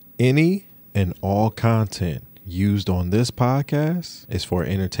Any and all content used on this podcast is for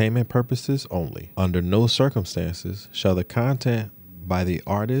entertainment purposes only. Under no circumstances shall the content by the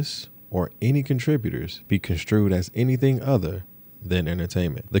artists or any contributors be construed as anything other than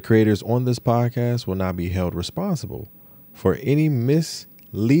entertainment. The creators on this podcast will not be held responsible for any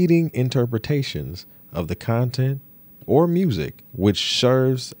misleading interpretations of the content or music, which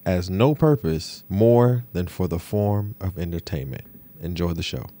serves as no purpose more than for the form of entertainment. Enjoy the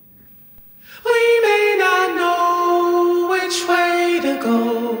show. We may not know which way to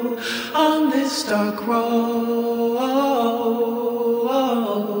go on this dark road.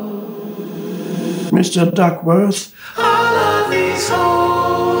 Mr. Duckworth. All of these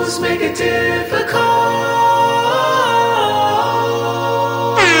hoes make it difficult.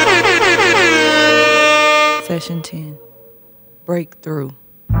 Session 10. Breakthrough.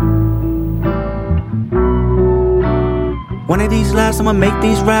 One of these lives I'ma make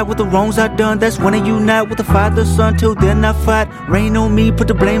these right with the wrongs I done. That's when I unite with the father, son. Till then I fight. Rain on me, put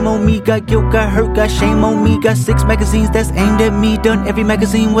the blame on me. Got guilt, got hurt, got shame on me. Got 6 magazines that's aimed at me. Done every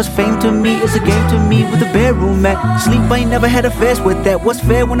magazine was fame to me. It's a game to me with the bedroom mat. Sleep, I ain't never had a fast with that. What's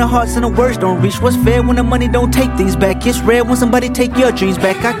fair when the hearts and the words don't reach? What's fair when the money don't take things back? It's rare when somebody take your dreams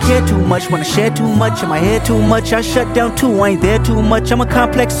back. I care too much, wanna share too much. In my head too much, I shut down too. I ain't there too much, I'm a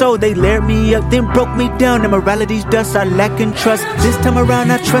complex soul. They layered me up, then broke me down. Immorality's dust, I lack in trust. This time around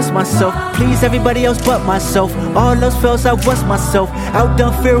I trust myself. Please everybody else but myself. All else fails, I was myself.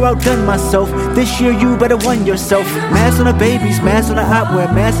 Outdone fear, outdone myself. This year you better won yourself. Mask on the babies, mask on the op. Wear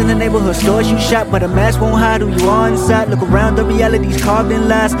mask in the neighborhood stores you shop. But a mask won't hide who you are inside. Look around, the reality's carved in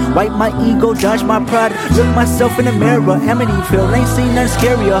lies. Wipe my ego, dodge my pride. Look myself in the mirror, Amityville, ain't seen nothing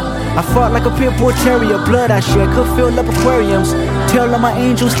scarier. I fought like a pit bull terrier. Blood I shed could fill up aquariums. Tell all my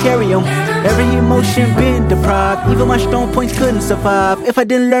angels carry them. Every emotion been deprived. Even my strong points couldn't survive. If I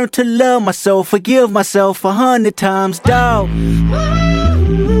didn't learn to love myself, forgive myself 100 times, dawg.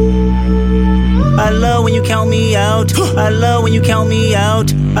 I love when you count me out. I love when you count me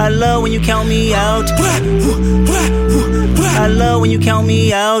out. I love when you count me out. I love when you count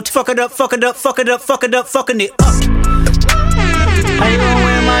me out. Fuck it up, fuck it up, fuck it up, fuck it up, fucking it up. How you gon'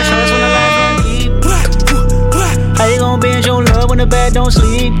 wear my shorts when the lights don't keep? How you gon' binge your love when the bed don't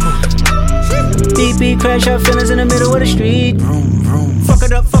sleep? Beep beep, crash out feelings in the middle of the street. Fuck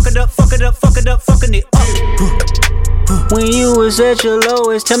it up, fuck it up, fuck it up, fuck it up, fucking it up. When you was at your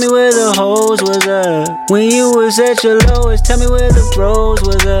lowest, tell me where the hoes was at. When you was at your lowest, tell me where the bros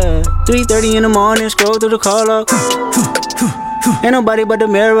was at. 3:30 in the morning, scroll through the call log. Ain't nobody but the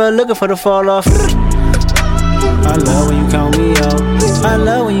mirror looking for the fall off. I love when you count me out. I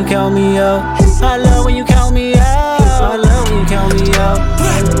love when you count me out. I love when you count me out. I love when you count me out.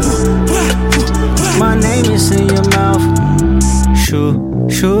 My name is in your mouth. Sure,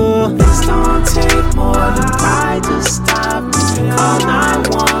 sure. This don't take more than pride to stop me. Call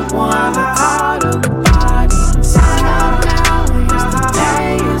 911, out of body. Sign out now, because the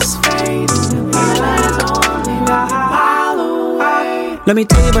day is fading. The healing's only a mile away. Let me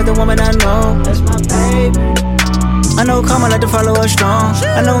tell you about the woman I know. That's my baby. I know karma like to follow us strong.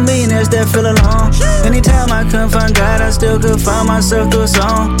 I know millionaires that feel alone. Anytime I couldn't find God, I still could find myself through a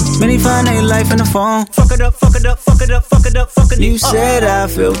song. Many find their life in the phone. Fuck it up, fuck it up, fuck it up, fuck it up, fucking it up. You said I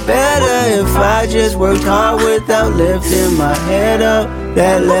feel better if I just worked hard without lifting my head up.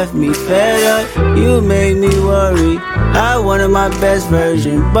 That left me fed up. You made me worry. I wanted my best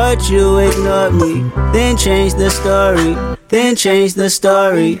version, but you ignored me. Then changed the story. Then change the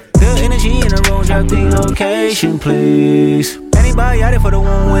story. Good energy in the room, drop the location, please. Anybody out there for the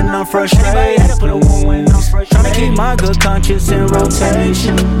one when I'm frustrated? Tryna keep my good conscience in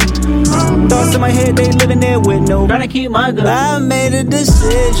rotation. Thoughts in my head, they living there with no. Tryna keep my good. I made a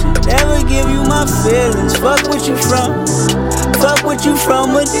decision, never give you my feelings. Fuck what you from. Fuck what you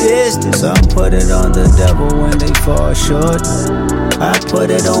from a distance. I put it on the devil when they fall short. I put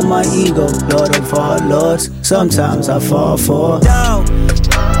it on my ego, Lord of all lords. Sometimes I fall for doubt.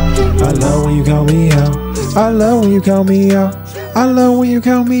 I love when you count me out. I love when you count me out. I love when you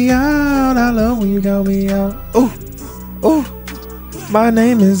count me out. I love when you count me out. Ooh, ooh. My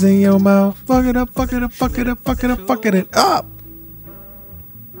name is in your mouth. Fuck it up, fuck it up, fuck it up, fuck it up, fucking it up.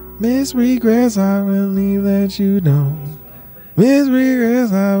 Miss Regrets, I believe that you know. Miss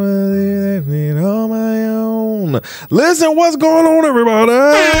Regrets, I believe that me on my own. Listen, what's going on, everybody?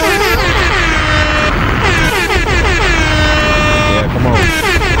 Yeah, come on.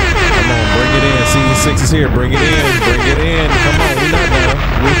 Come on, bring it in. Season 6 is here. Bring it in. Bring it in. Come on, we're not done.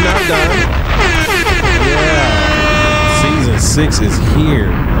 We're not done. Yeah. Season 6 is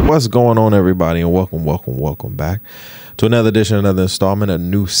here. What's going on, everybody? And welcome back to another edition, another installment, a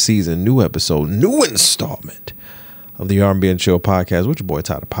new season, new episode, new installment of the R&B and Chill podcast with your boy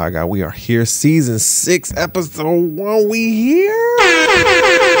Tyler Pie Guy. We are here, season 6, episode 1. We here.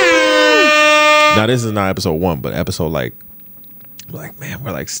 Now, this is not episode 1, but episode like man,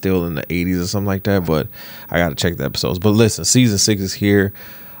 we're like still in the 80s or something like that. But I got to check the episodes. But listen, season 6 is here.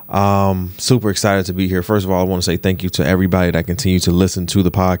 Super excited to be here. First of all, I want to say thank you to everybody that continue to listen to the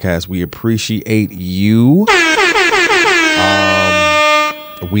podcast. We appreciate you.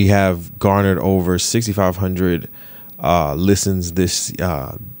 We have garnered over 6,500 listens this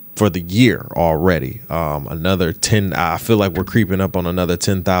for the year already. Another 10. I feel like we're creeping up on another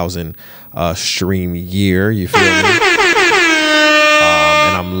 10,000 stream year. You feel me?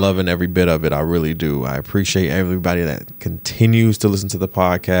 And I'm loving every bit of it. I really do. I appreciate everybody that continues to listen to the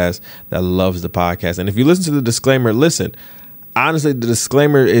podcast, that loves the podcast. And if you listen to the disclaimer, listen, honestly, the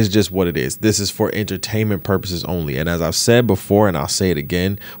disclaimer is just what it is. This is for entertainment purposes only. And as I've said before, and I'll say it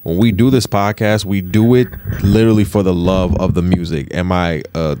again, when we do this podcast, we do it literally for the love of the music. Am I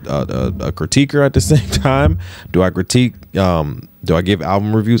a critiquer at the same time? Do I critique? Do I give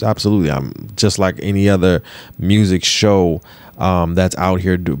album reviews? Absolutely. I'm just like any other music show that's out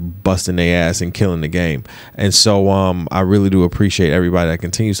here busting their ass and killing the game. And so I really do appreciate everybody that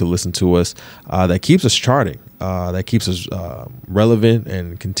continues to listen to us, that keeps us charting, that keeps us relevant,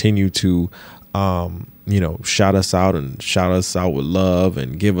 and continue to shout us out with love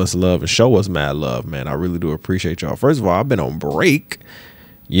and give us love and show us mad love, man. I really do appreciate y'all. First of all, I've been on break,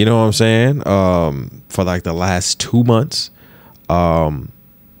 you know what I'm saying, for like the last 2 months.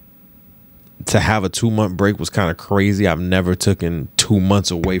 To have a 2-month break was kind of crazy. I've never taken 2 months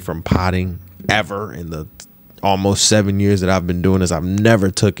away from potting ever in the almost 7 years that I've been doing this. I've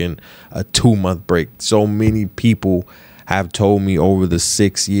never taken a 2-month break. So many people have told me over the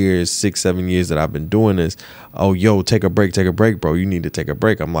 7 years that I've been doing this, oh, yo, take a break, bro. You need to take a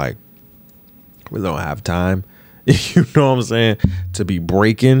break. I'm like, we don't have time. You know what I'm saying? To be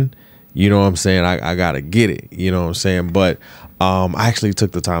breaking, you know what I'm saying? I got to get it. You know what I'm saying? But I actually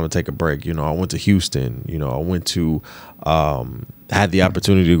took the time to take a break. You know, I went to Houston. You know, I went to had the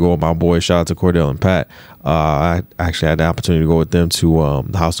opportunity to go with my boys. Shout out to Cordell and Pat. I actually had the opportunity to go with them to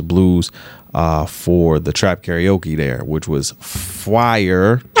the House of Blues for the trap karaoke there, which was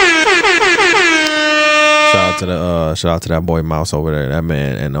fire. Shout out to that boy Mouse over there, that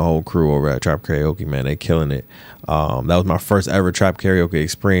man, and the whole crew over at Trap Karaoke, man. They killing it. That was my first ever trap karaoke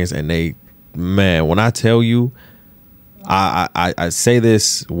experience, and when I tell you, I say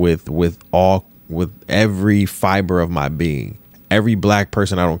this with every fiber of my being. Every black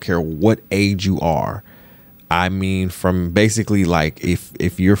person, I don't care what age you are. I mean, from basically like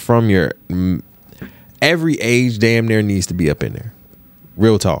if you're from your every age, damn near needs to be up in there.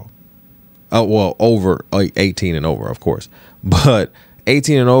 Real talk. Oh, well, over 18 and over, of course. But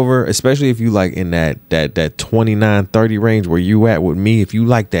 18 and over, especially if you like in that 29, 30 range where you at with me, if you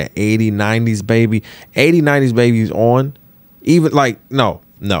like that 80, 90s baby, 80, 90s babies on, even like, no,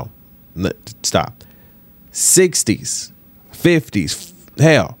 stop. 60s, 50s,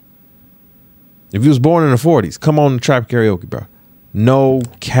 hell. If you was born in the 40s, come on to Trap Karaoke, bro. No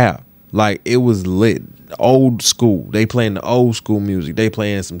cap. Like, it was lit. Old school. They playing the old school music. They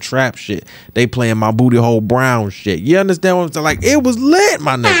playing some trap shit. They playing my booty hole brown shit. You understand what I'm saying? Like, it was lit,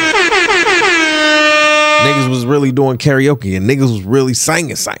 my nigga. Niggas was really doing karaoke and niggas was really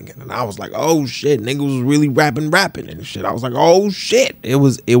singing. And I was like, oh shit. Niggas was really rapping and shit. I was like, oh shit. It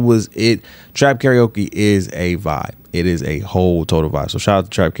Trap karaoke is a vibe. It is a whole total vibe. So shout out to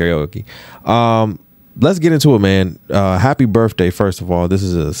Trap Karaoke. Let's get into it, man. Happy birthday, first of all. This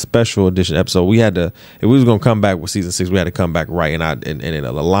is a special edition episode. If we was gonna come back with season 6, we had to come back right, and it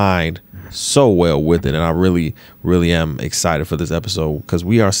aligned so well with it. And I really, really am excited for this episode because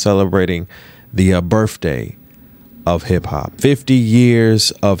we are celebrating the birthday of hip hop. 50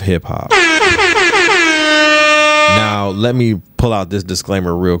 years of hip hop. Now, let me pull out this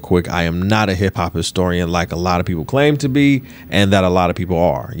disclaimer real quick. I am not a hip hop historian like a lot of people claim to be, and that a lot of people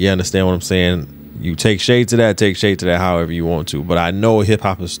are. You understand what I'm saying? You take shade to that however you want to. But I know a hip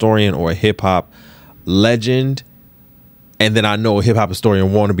hop historian or a hip hop legend, and then I know a hip hop historian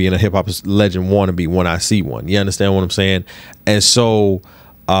wannabe and a hip hop legend wannabe when I see one. You understand what I'm saying? And so,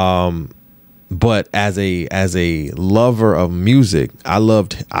 but as a lover of music, I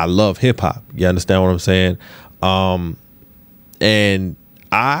love hip hop. You understand what I'm saying? And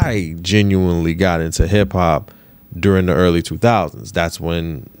I genuinely got into hip hop during the early 2000s. That's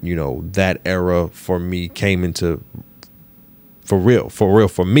when, that era for me came into for real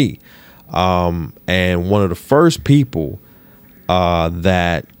for me. And one of the first people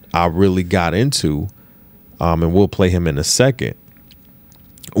that I really got into, and we'll play him in a second,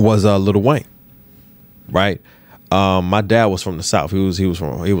 was Lil Wayne, right? My dad was from the South. He was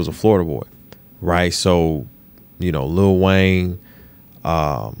a Florida boy, right? So, Lil Wayne,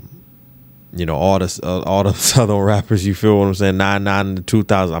 all the Southern rappers. You feel what I'm saying? 99 in the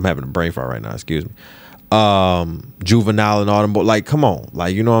 2000s. I'm having a brain fart right now. Excuse me. Juvenile and all them, but like, come on,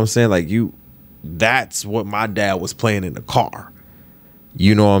 like, you know what I'm saying? Like, that's what my dad was playing in the car.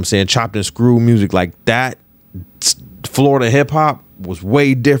 You know what I'm saying? Chopped and screw music like that. Florida hip hop was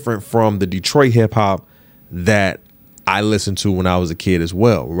way different from the Detroit hip hop that I listened to when I was a kid as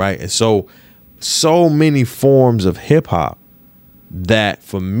well, right? And so many forms of hip hop that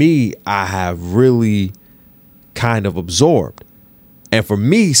for me, I have really kind of absorbed. And for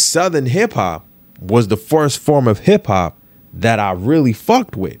me, Southern hip hop was the first form of hip hop that I really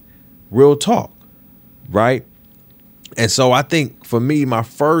fucked with. Real talk, right? And so I think for me, my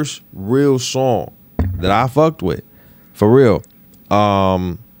first real song that I fucked with, for real,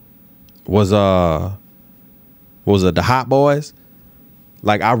 was the Hot Boys.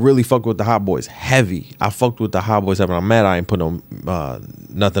 Like, I really fucked with the Hot Boys heavy. I fucked with the Hot Boys heavy. I'm mad I ain't put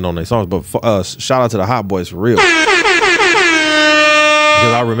nothing on their songs, but shout out to the Hot Boys for real.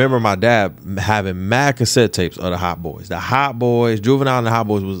 Because I remember my dad having mad cassette tapes of the Hot Boys. The Hot Boys, Juvenile and the Hot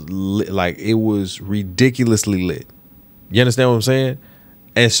Boys was lit, like, it was ridiculously lit. You understand what I'm saying?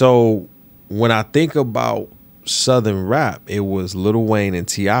 And so when I think about Southern rap, it was Lil Wayne and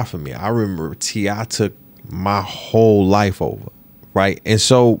T.I. for me. I remember T.I. took my whole life over, right? And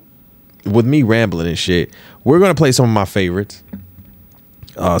so with me rambling and shit, we're going to play some of my favorites.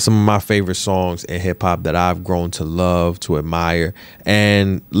 Some of my favorite songs in hip hop that I've grown to love, to admire.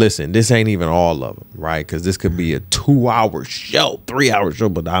 And listen, this ain't even all of them, right? Because this could be a 2-hour show, 3-hour show,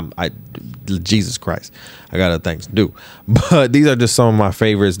 but Jesus Christ, I got other things to do. But these are just some of my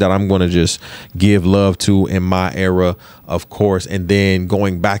favorites that I'm going to just give love to in my era, of course. And then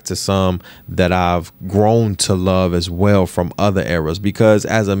going back to some that I've grown to love as well from other eras. Because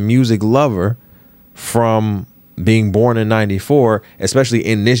as a music lover from being born in 94, especially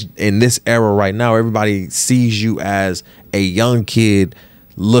in this era right now, everybody sees you as a young kid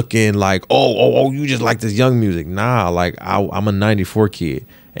looking like, oh, you just like this young music. Nah, like I'm a 94 kid,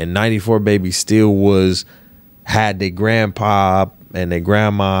 and 94 baby still had their grandpa and their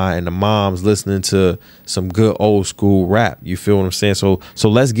grandma and the moms listening to some good old school rap. You feel what I'm saying? So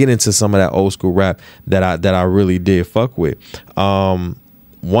let's get into some of that old school rap that I really did fuck with. One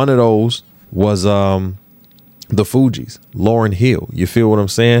of those was the Fugees, Lauryn Hill. You feel what I'm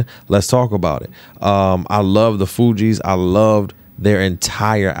saying? Let's talk about it. I love the Fugees. I loved their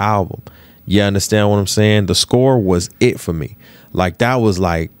entire album. You understand what I'm saying? The score was it for me. That was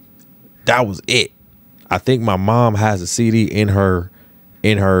it. I think my mom has a CD in her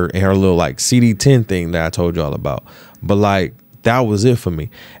little like CD10 thing that I told y'all about. But that was it for me.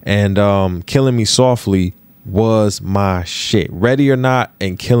 And Killing Me Softly was my shit. Ready or Not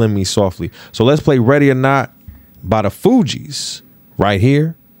and Killing Me Softly. So let's play Ready or Not by the Fugees right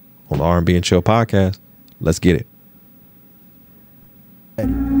here on the R&B and Chill podcast. Let's get it.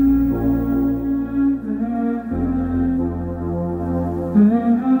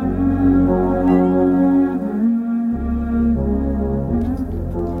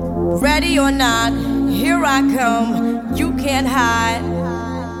 Ready or not, here I come. You can't hide.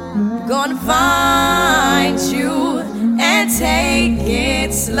 Gonna find you and take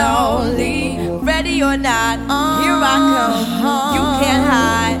it slowly. Ready or not, here I come. You can't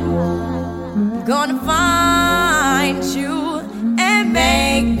hide. Gonna find you and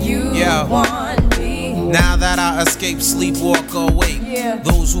make you want me. Now that I escape, sleep, walk awake.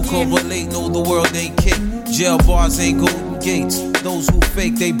 Those who correlate know the world ain't kick. Jail bars ain't golden gates. Those who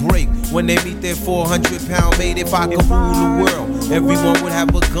fake, they break when they meet their 400-pound mate. If I could rule the world, everyone would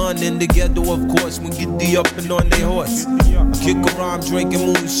have a gun in the ghetto, of course, when get the up and on their horse. Kick around drinking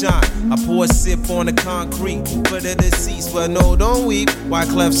moonshine. I pour a sip on the concrete for the deceased, but no, don't weep.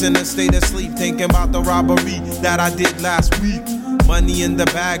 Wyclef's in a state of sleep, thinking about the robbery that I did last week. Money in the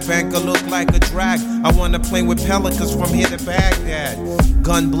bag, banker look like a drag. I wanna play with pelicans from here to Baghdad.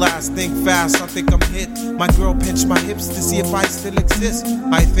 Gun blast, think fast, I think I'm hit. My girl pinched my hips to see if I still exist.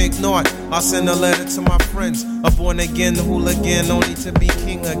 I think not, I'll send a letter to my friends. A born again hooligan, only to be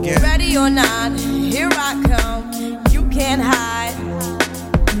king again. Ready or not, here I come. You can't hide.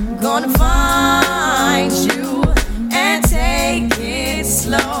 Gonna find you and take it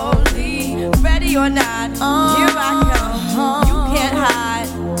slowly. Ready or not, here I come. You can't hide.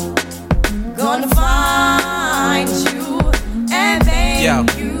 Gonna find you and make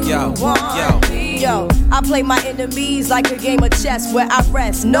you want me. Yo, I I play my enemies like a game of chess where I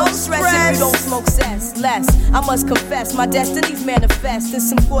rest. No stress if you don't smoke cess. Less, I must confess, my destinies manifest. In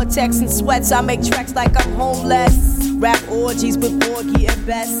some cortex and sweats, I make tracks like I'm homeless. Rap orgies with Porgy and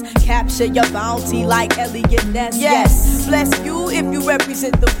Bess. Capture your bounty like Elliot Ness. Yes, bless you if you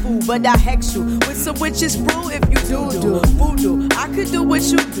represent the fool, but I hex you with some witches brew if you do voodoo. I could do what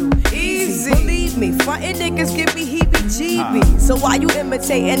you do, easy. Believe me, frontin' niggas give me heebie-jeebies. So while you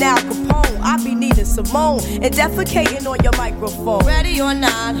imitating Al Capone, I be needing Simone and defecating on your microphone. Ready or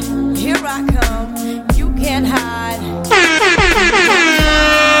not, here I come. You can't hide.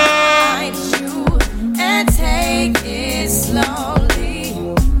 Find you and take it slowly.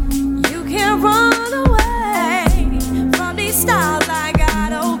 You can't run away from these styles I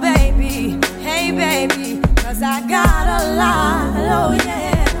got, oh baby. Hey baby, 'cause I got a lot, oh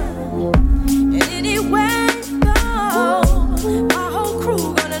yeah. And anywhere you go, my whole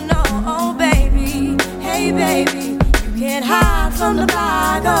crew gonna know, oh baby. Hey baby, you can't hide from the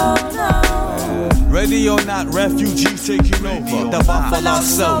block, oh no. Ready or not, refugees taking over. The Buffalo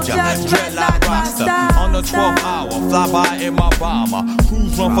Soldier, dreadlock roster. On the 12th hour, fly by in my bomber.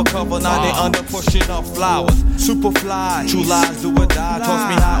 Crews run for cover, now they under pushing up flowers. Super fly, true lies do or die. Toss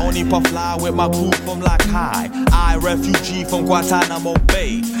me high, only puff fly with my crew from like high. I, refugee from Guantanamo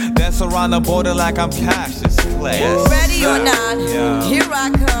Bay. Dance around the border like I'm Cassius Clay. Ready or not, here I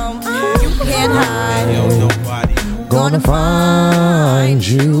come. You can't hide. Yo, nobody. Gonna find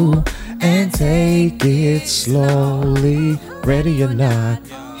you and take it slowly. Ready or not,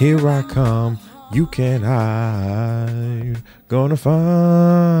 here I come. You can't hide. Gonna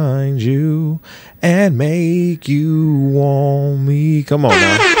find you and make you want me. Come on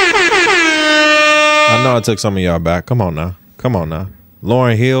now. I know I took some of y'all back. Come on now. Come on now.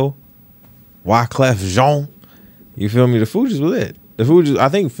 Lauryn Hill, Wyclef Jean. You feel me? The Fugees was it. The Fugees. I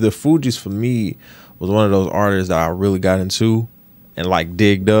think the Fugees for me was one of those artists that I really got into and like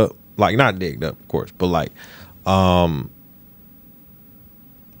digged up. Like not digged up, of course, but like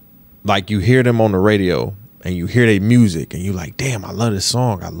you hear them on the radio and you hear their music and you like, damn, I love this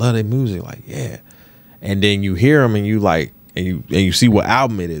song. I love their music. Like, yeah. And then you hear them and you like, and you see what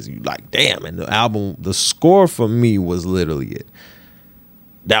album it is. You like, damn. And the album, the score for me was literally it.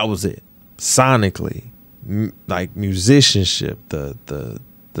 That was it. Sonically, like musicianship, the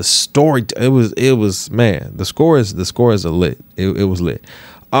story. It was man. The score is a lit. It was lit.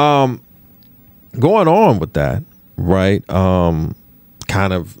 Going on with that, right?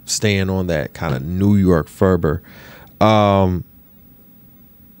 Kind of staying on that kind of New York fervor. Of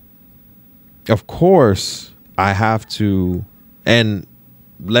course, I have to, and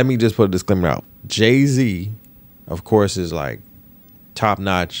let me just put a disclaimer out. Jay-Z, of course, is like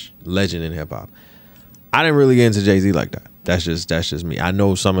top-notch legend in hip hop. I didn't really get into Jay-Z like that. That's just me. I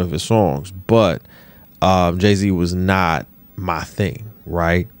know some of his songs, but Jay-Z was not my thing,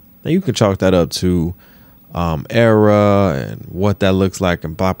 right? Now you can chalk that up to era and what that looks like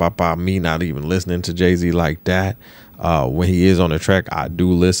and blah, blah, blah. Me not even listening to Jay-Z like that. When he is on the track, I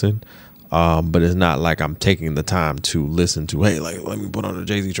do listen. But it's not like I'm taking the time to listen to, hey, like, let me put on a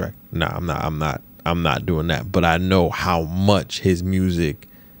Jay-Z track. No, I'm not doing that. But I know how much his music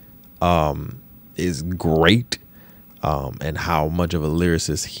is great and how much of a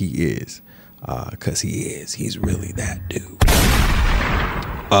lyricist he is. Because he's really that dude.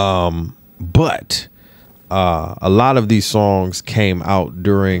 But a lot of these songs came out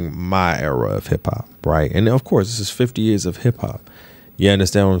during my era of hip hop, right? And of course, this is 50 years of hip hop. You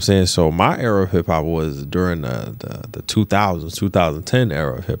understand what I'm saying? So my era of hip hop was during the 2000s, 2010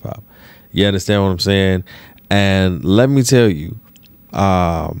 era of hip hop. You understand what I'm saying? And let me tell you,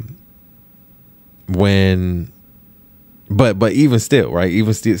 but even still, right?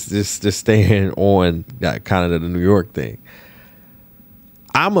 Even still, just staying on that kind of the New York thing.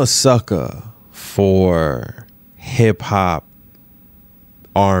 I'm a sucker for hip hop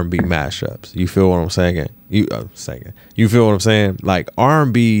R&B mashups. You feel what I'm saying? You feel what I'm saying? Like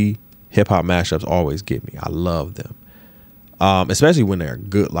R&B hip hop mashups always get me. I love them, especially when they're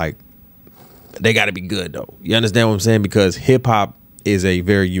good. Like they got to be good though. You understand what I'm saying? Because hip hop is a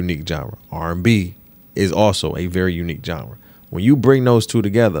very unique genre. R&B is also a very unique genre. When you bring those two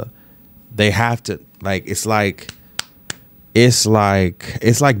together, they have to it's like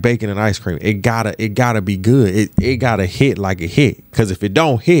baking an ice cream. It gotta be good. It gotta hit like it hit. Because if it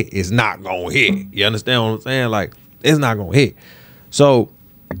don't hit, it's not gonna hit. You understand what I'm saying? Like it's not gonna hit. So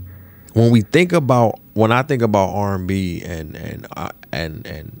when I think about R&B and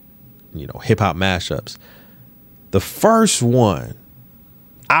you know hip hop mashups, the first one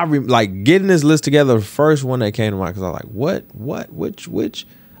getting this list together. The first one that came to mind because I was like, which?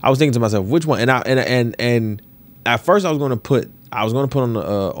 I was thinking to myself, which one? And at first I was gonna put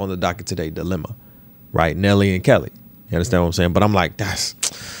on the docket today Dilemma, right? Nelly and Kelly. You understand what I'm saying? But I'm like, that's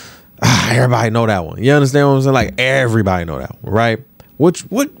everybody know that one. You understand what I'm saying? Like everybody know that one, right? What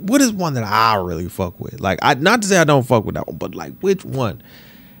is one that I really fuck with? Like, not to say I don't fuck with that one, but like which one?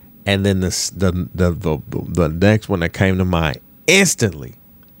 And then the next one that came to mind instantly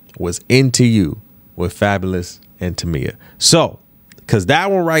was Into You with Fabulous and Tamia. So, cause that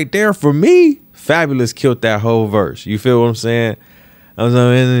one right there for me, Fabulous killed that whole verse. You feel what I'm saying? I'm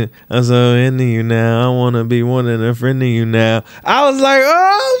so into you now. I wanna be one and a friend of you now. I was like,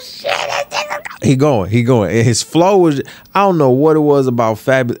 oh shit. He going. His flow was, I don't know what it was about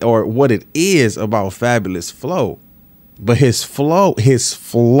Fabulous or what it is about Fabulous flow, but his flow, I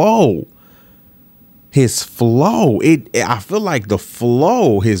feel like the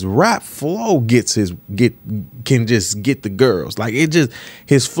flow, his rap flow can just get the girls. Like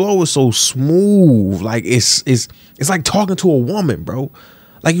his flow is so smooth. Like it's like talking to a woman, bro.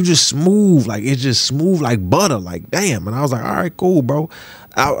 Like you just smooth, like it's just smooth like butter. Like damn. And I was like, all right, cool, bro.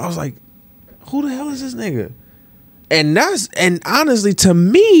 I was like, who the hell is this nigga? And honestly, to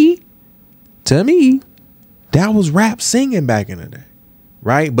me, that was rap singing back in the day,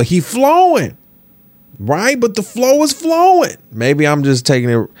 right? But he flowing, right? But the flow is flowing. Maybe I'm just taking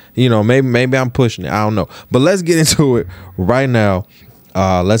it, maybe I'm pushing it. I don't know. But let's get into it right now.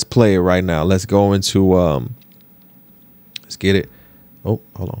 Let's play it right now. Let's go into let's get it. Oh,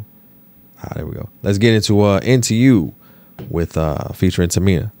 hold on. There we go. Let's get into You with featuring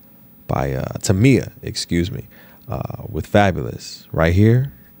Tamia. By Tamia, with Fabulous, right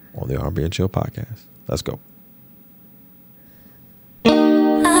here on the R&B and Chill podcast. Let's go.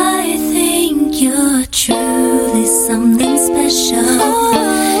 I think you're truly something special.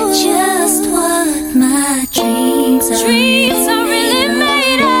 Just what my dreams are really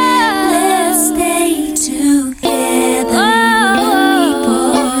made of. Let's stay together,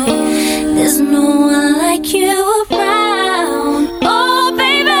 boy. There's no one like you around. Oh,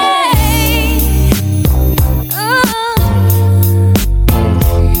 baby.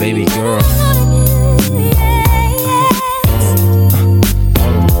 Baby girl.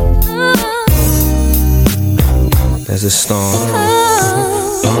 There's a storm.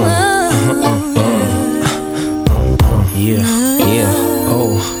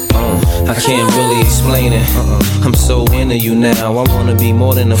 I can't really explain it. I'm so into you now. I wanna be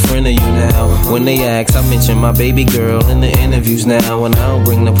more than a friend of you now. When they ask, I mention my baby girl in the interviews now. And I don't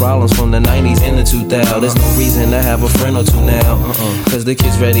bring the problems from the 90s and the 2000s. There's no reason to have a friend or two now. Cause the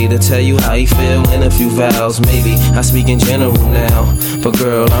kid's ready to tell you how he feel in a few vows. Maybe I speak in general now. But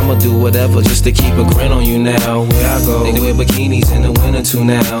girl, I'ma do whatever just to keep a grin on you now. Where I go, they wear bikinis in the winter too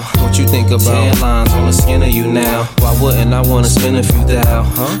now. What you think about tan lines on the skin of you now? Why wouldn't I wanna spend a few thou?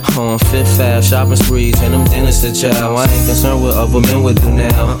 On Fifth Ave, shopping sprees and them dinners to chow. I ain't concerned what other men would do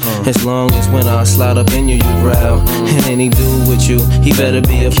now. As long as when I slide up in you, you growl. And any dude with you, he better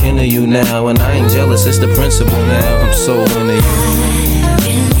be a kin of you now. And I ain't jealous, it's the principle now. I'm so into you. I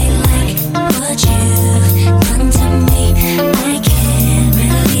really like what you've done to me. I can't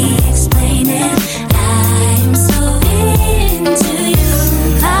really explain it. I'm so into you.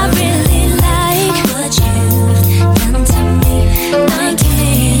 I really like what you've done to me. I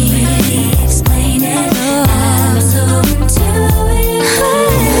can't really explain it. I'm so into you.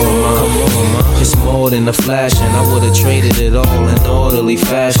 Come on, it's more than a flash, and I would've traded it all in orderly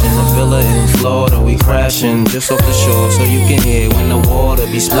fashion. A villa in Florida, we crashing just off the shore, so you can hear when the water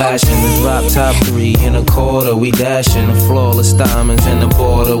be splashing. The drop top 3 in a quarter, we dashing. The flawless diamonds in the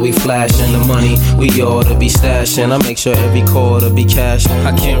border, we flashing. The money we oughta be stashing. I make sure every quarter be cashing.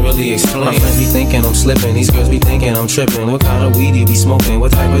 I can't really explain. My friends be thinking I'm slipping, these girls be thinking I'm tripping. What kind of weed you be smoking?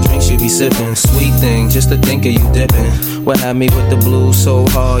 What type of drinks you be sipping? Sweet thing, just to think of you dipping. What had me with the blues so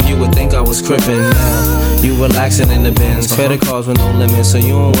hard, you would think I was crippin'. Now you relaxing in the bins, credit cards with no limits, so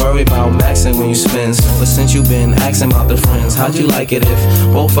you don't worry about maxing when you spend. But since you been asking about the friends, how'd you like it if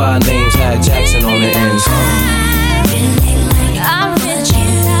both our names had Jackson on the ends? I really like what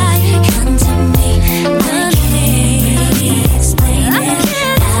you come to me. I can't really explain it.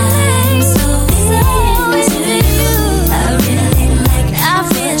 I'm so into you. I really like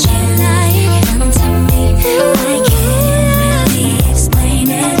what you come to me. I can't really explain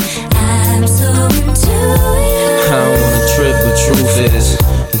it. I'm so into you. I don't wanna trip, but truth is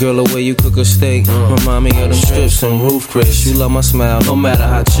Girl, the way you cook a steak remind me of them strips and roof Chris. You love my smile, no matter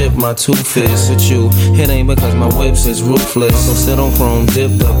how chipped my tooth is. With you, it ain't because my whips is ruthless. So sit on chrome,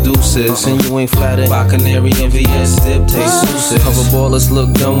 dipped up deuces. And you ain't flattered by Canary and VS dip, taste souses. Cover ballers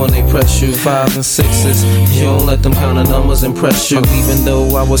look dumb when they press you. 5s and 6s, you don't let them kind of numbers impress you. Even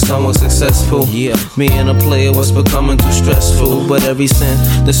though I was somewhat successful, yeah, me and a player was becoming too stressful. But ever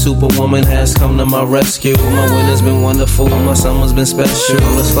since the superwoman has come to my rescue, my winter's been wonderful, my summer's been special.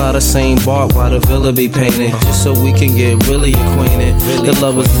 Let's fly the same bark while the villa be painted, just so we can get really acquainted. The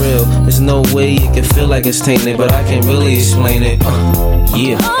love is real, there's no way it can feel like it's tainted, but I can't really explain it.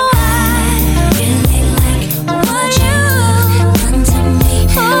 Yeah.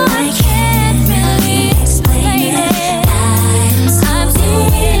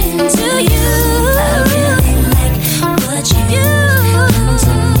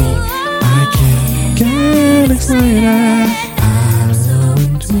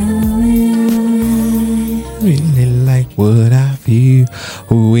 Really like what I feel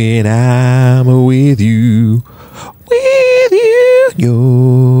when I'm with you. With you,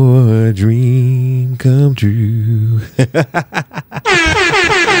 your dream come true.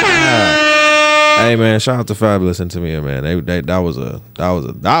 Hey man, shout out to Fabulous and Tamia, man. That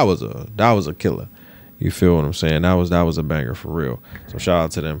was a killer. You feel what I'm saying? That was a banger for real. So shout out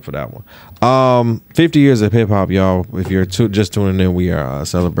to them for that one. 50 years of hip hop, y'all. If you're just tuning in, we are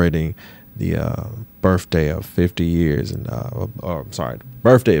celebrating the birthday of 50 years and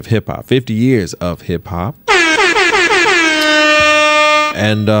birthday of hip hop. 50 years of hip hop.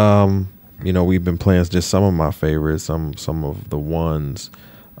 And we've been playing just some of my favorites, some of the ones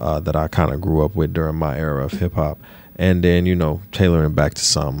that I kind of grew up with during my era of hip hop, and then tailoring back to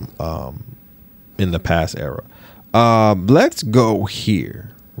some in the past era. Let's go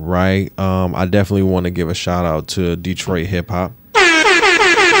here, right? I definitely want to give a shout out to Detroit hip hop.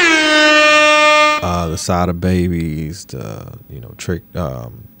 The Sada Babies, the Trick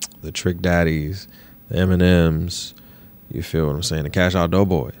Daddies, the Eminems. You feel what I'm saying? The Cash Out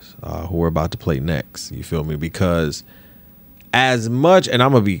Doughboys, who we're about to play next. You feel me? Because as much, and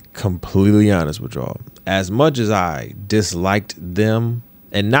I'm gonna be completely honest with y'all, as much as I disliked them,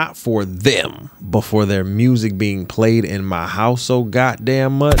 and not for them, but for their music being played in my house so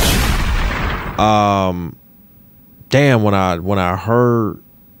goddamn much. Damn, when I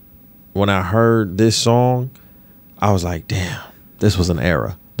heard this song, I was like, damn, this was an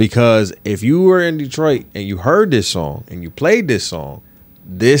era. Because if you were in Detroit and you heard this song and you played this song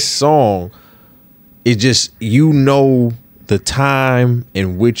is just, the time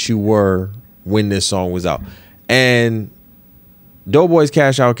in which you were when this song was out. And Doughboys,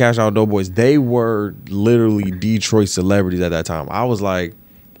 Cash Out Doughboys, they were literally Detroit celebrities at that time. I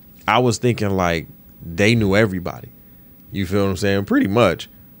was thinking like they knew everybody. You feel what I'm saying? Pretty much,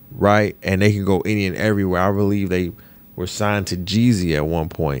 right? And they can go any and everywhere. I believe they were signed to Jeezy at one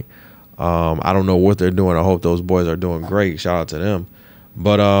point. I don't know what they're doing. I hope those boys are doing great. Shout out to them.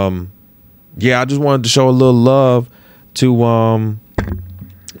 But yeah, I just wanted to show a little love to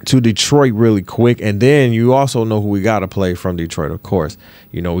Detroit really quick. And then you also know who we got to play from Detroit, of course.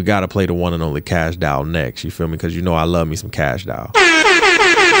 We got to play the one and only Cash Doll next. You feel me? Because I love me some Cash Doll.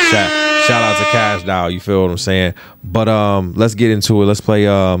 Shout out to Cash Doll. You feel what I'm saying? But let's get into it. Let's play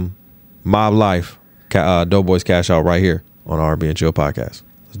Mob Life, Doughboys Cash Out right here on R&B and Chill Podcast.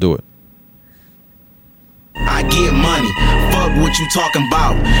 Let's do it. I get money, fuck what you talking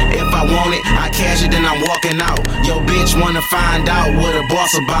about. If I want it, I cash it, then I'm walking out. Yo bitch wanna find out what a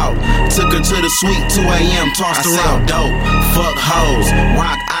boss about. Took her to the suite, 2 a.m., tossed her out. Dope, fuck hoes,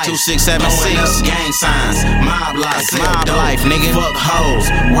 rock ice, 2676, gang signs, mob life, nigga. Fuck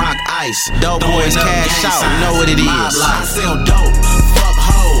hoes, rock ice, dope boys cash out, know what it is. I sell dope, fuck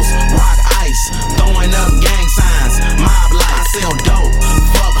hoes, rock ice, throwing up gang signs, mob life. I sell dope,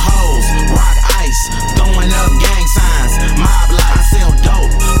 fuck hoes, rock ice, throwing up gang signs, mob life. I sell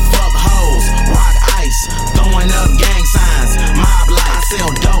dope, fuck hoes, rock ice, throwing up gang signs, mob life. I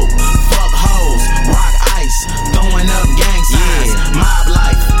sell dope, fuck hoes, rock ice, throwing up gang signs, mob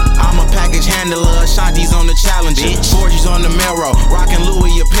life. I'm a package handler, Shanti's on the Challenger, Forgie's on the Mero, rockin'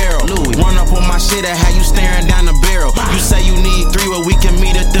 Louis apparel. Run up on my shit, I had you staring down the barrel. You say you need 3, well we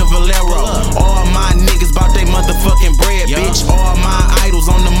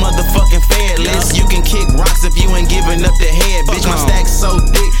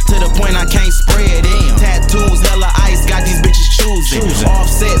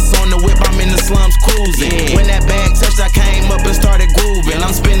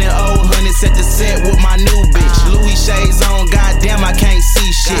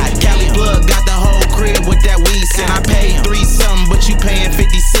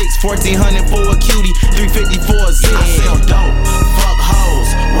 1400 for a cutie, 350 for a zit. I sell dope, fuck hoes,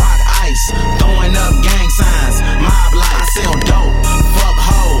 rock ice, throwing up gang signs, mob life. I sell dope, fuck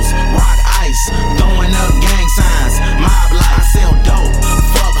hoes, rock ice, throwing up gang signs, mob life. I sell dope,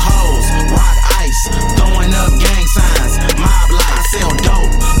 fuck hoes, rock ice, throwing up gang signs, mob life. I sell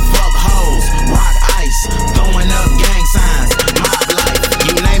dope, fuck hoes, rock ice, throwing up gang signs, mob life.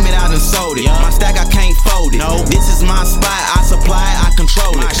 You name it, I done sold it. My stack, I can't fold it. No. This is my spot, I supply it, I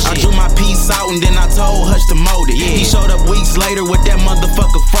control it. I drew my piece out and then I told Hush to mold it. He showed up weeks later with that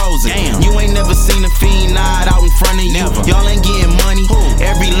motherfucker frozen. Damn. You ain't never seen a fiend nod out in front of you. Never. Y'all ain't getting money.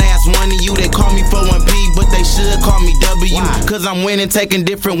 Every last one of you, they call me 4-1-P, but they should call me W. Why? Cause I'm winning, taking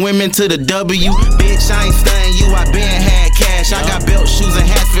different women to the W. Bitch, I ain't stunning you, I been had cash. I got belt, shoes, and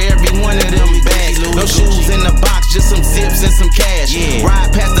hats for every one of them bags. No shoes in the box, just some zips and some cash.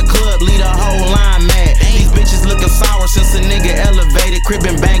 Ride past the club, lead a whole line mad. These bitches looking sour since a nigga elevated.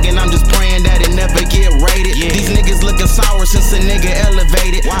 Cribbin' banging, I'm just praying that it never get raided. These niggas looking sour since a nigga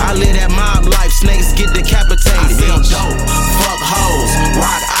elevated. I live that mob life, snakes get decapitated. I sell dope, fuck hoes,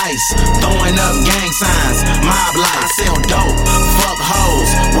 rock ice, throwing up gang signs, mob life. I sell dope, fuck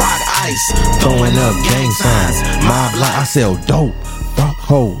hoes, rock ice, throwing up gang signs, mob life. I sell dope, fuck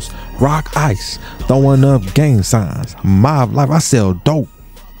hoes, rock ice, throwing up gang signs, mob life. I sell dope.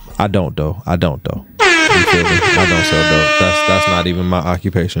 I don't though. You feel me? I don't sell dope. That's not even my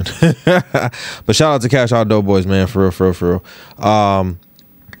occupation. But shout out to Cash Out Dope Boys, man, for real.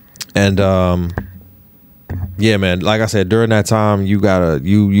 Yeah, man. Like I said, during that time, you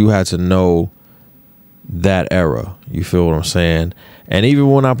had to know that era. You feel what I'm saying? And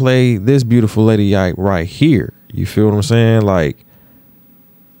even when I play this beautiful lady right here, you feel what I'm saying? Like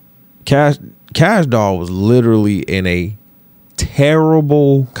Cash Doll was literally in a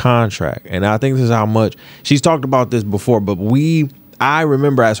terrible contract, and I think this is how much she's talked about this before, but I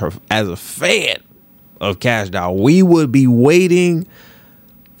remember as a fan of Cash Doll, we would be waiting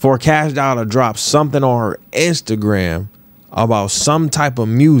for Cash Doll to drop something on her Instagram about some type of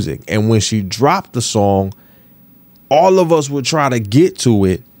music, and when she dropped the song, all of us would try to get to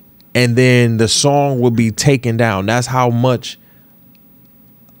it, and then the song would be taken down. That's how much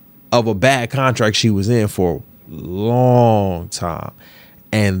of a bad contract she was in for long time.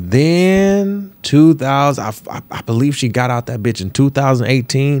 And then 2000, I believe she got out that bitch in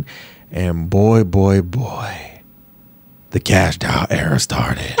 2018, and boy, the Cash Doll era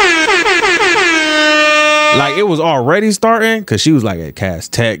started. Like, it was already starting because she was like at Cass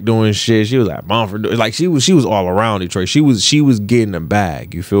Tech doing shit. She was at Montfort, like she was all around Detroit. She was getting a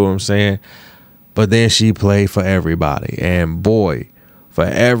bag. You feel what I'm saying? But then she played For Everybody, and boy, For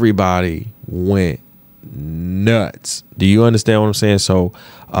Everybody went nuts. Do you understand what I'm saying? So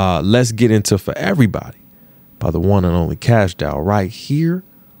let's get into For Everybody by the one and only Cash Doll right here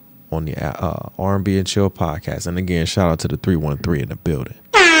on the R&B and Chill podcast. And again, shout out to the 313 in the building.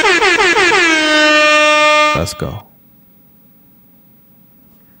 Let's go.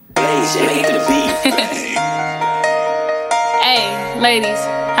 Hey, ladies,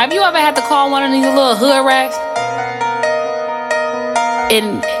 have you ever had to call one of these little hood rats?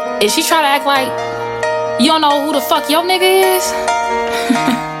 And she try to act like you don't know who the fuck your nigga is?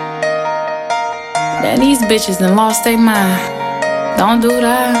 Then these bitches done lost their mind. Don't do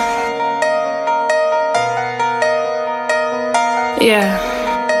that. Yeah.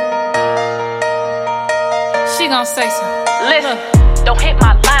 She gon' say something. Listen, don't hit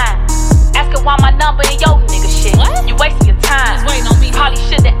my line. Ask her why my number in your nigga shit. What? You wasting your time. Just waiting on me. Probably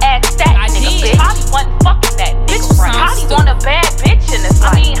should've asked that nigga bitch. Probably wasn't fucking that nigga right. Probably want a bad bitch in this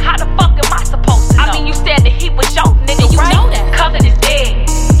life. I mean, how the fuck am I supposed to know? I mean, you said that he was your nigga, and you right? Know that. Cuffin' is dead.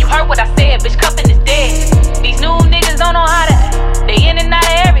 You heard what I said, bitch. Cuffin' is dead. These new niggas don't know how to act. They in and out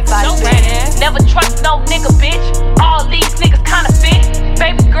of everybody. Never trust no nigga, bitch. All these niggas kinda fit.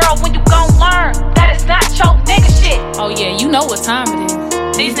 Baby girl, when you gon' learn that it's not your nigga shit. Oh yeah, you know what time it is.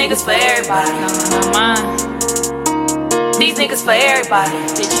 These niggas for everybody. Not mine. These niggas for everybody.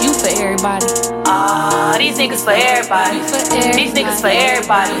 Bitch, you for everybody. These niggas for everybody. These niggas for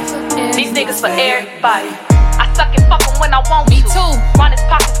everybody. These niggas for everybody. I suck and fuck him when I want Me to. too. Run his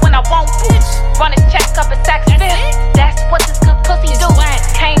pockets when I want to. Run his checks up and Saks Fifth. That's what this good pussy do.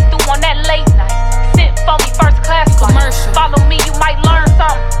 Came through on that late night. Sent for me first class flight. Commercial. Follow me, you might learn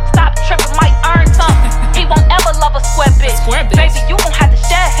something. Stop tripping, might earn something. He won't ever love a square bitch. Baby, you gon' have to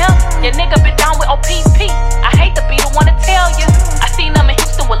share him. Your nigga been down with OPP. I hate to be the one to tell you. I seen him in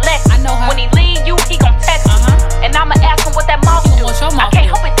Houston with Lex. I know how. When he leave you, he gon' text me. And I'ma ask him what that mouth do. I can't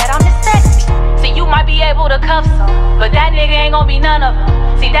help it that I'm this sexy. See, you might be able to cuff some, but that nigga ain't gon' be none of them.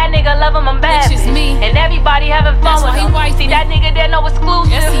 See, that nigga love him, I'm bad. Bitch is me. And everybody having fun That's with why he him. wiped See, me. that nigga there no exclusive.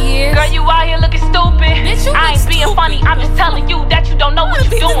 Yes, he I'm just telling you that you don't know what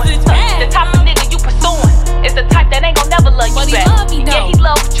you're doing. The type of nigga you pursuing is the type that ain't gon' never love you back. Yeah, he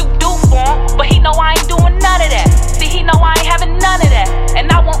love what you do for him, but he know I ain't doing none of that. See, he know I ain't having none of that,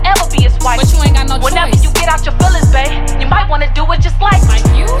 and I won't ever be his wife. But you ain't got no Whenever choice. you get out your feelings, babe, you might wanna do it just like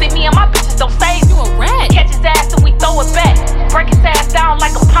you. See, me and my bitches don't save You a rat. We catch his ass and we throw it back. Break his ass down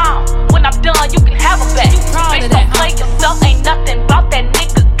like a pound. When I'm done, you can have him back. You proud Bitch, of that, don't play yourself. Ain't nothing about that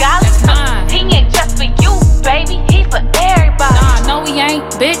nigga godless. Mine. He ain't just for you, baby. He for everybody. Nah, no, he ain't,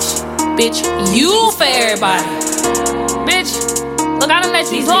 bitch. Bitch, you for everybody. Bitch, look, I done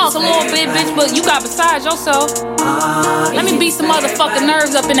let you talk a little bit, bitch, but you got beside yourself. Let me beat some motherfucking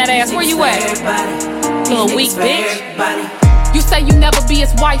nerves up in that ass. Where you at? Little weak bitch. You say you never be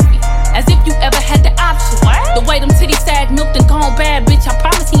his wifey, as if you ever had the option. The way them titties sag milked and gone bad, bitch, I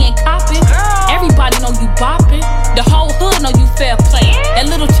promise he ain't copping. Everybody know you bopping. The whole hood know you fair play. That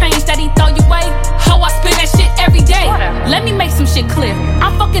little change that he throw you away, how I spend that shit every day. Let me make some shit clear.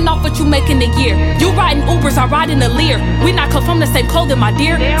 I'm fucking off what you making a year. You riding Ubers, I ride in a Lear. We not come from the same clothing, my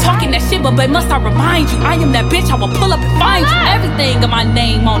dear. Talking that shit, but babe, must I remind you, I am that bitch, I will pull up and find you. Everything got my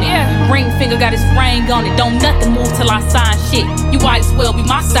name on it. Ring finger got his ring on it. Don't nothing move till I sign shit. You might as well be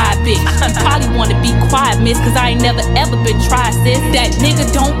my side bitch. You probably wanna be quiet, miss, cause I ain't never ever been tried, sis. That nigga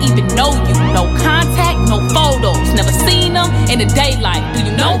don't even know you. No contact, no photos. Never seen him in the daylight. Do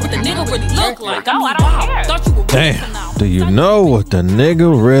you know what the nigga really look like? Oh, I don't care. Thought you were Damn. Do you know what the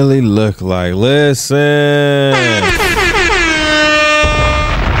nigga really look like? Listen.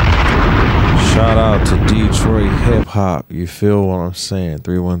 Shout out to Detroit hip hop. You feel what I'm saying?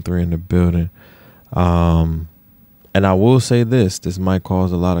 313 in the building. And I will say this might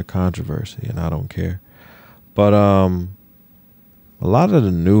cause a lot of controversy, and I don't care. But a lot of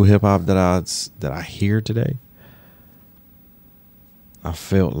the new hip hop that I hear today, I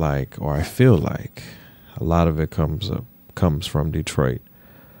feel like a lot of it comes from Detroit,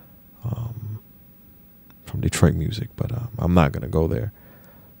 from Detroit music. But I'm not gonna go there.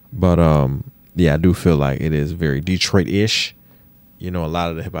 But yeah, I do feel like it is very Detroit-ish. You know, a lot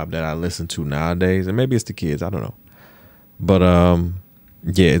of the hip hop that I listen to nowadays, and maybe it's the kids, I don't know. But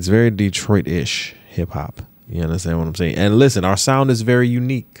yeah, it's very Detroit-ish hip hop. You understand what I'm saying? And listen, our sound is very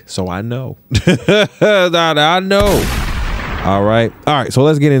unique, so I know. I know. All right. So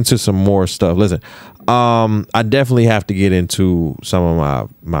let's get into some more stuff. Listen, I definitely have to get into some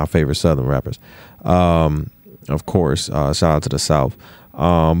of my favorite Southern rappers. Of course, shout out to the South.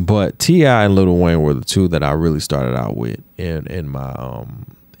 But T.I. and Lil Wayne were the two that I really started out with in my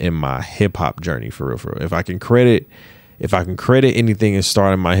hip hop journey, for real. If I can credit anything in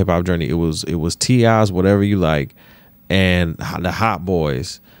starting my hip hop journey, it was T.I.'s Whatever You Like and the Hot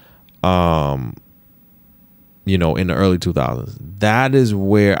Boys. You know, in the early 2000s. That is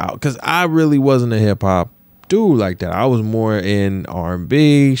where because I really wasn't a hip hop dude like that. I was more in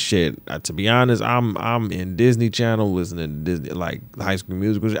R&B shit. To be honest, I'm in Disney Channel listening to Disney, like High School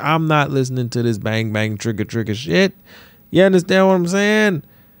Musical. I'm not listening to this bang bang trigger shit. You understand what I'm saying?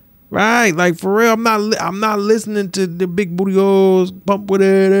 Right? Like, for real, I'm not listening to the big booty hoes pump with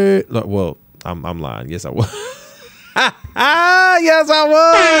it. Well, I'm lying. Yes, I was. Yes, I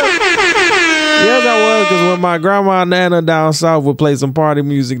was. Because when my grandma and Nana down south would play some party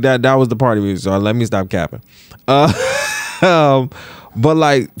music, that was the party music. So let me stop capping. But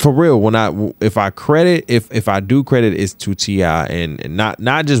like, for real, if I do credit, it's to T.I. and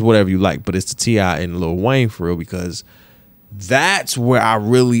not just Whatever You Like, but it's to T.I. and Lil Wayne, for real, because that's where I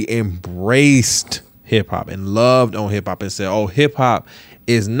really embraced hip hop and loved on hip hop and said, oh, hip hop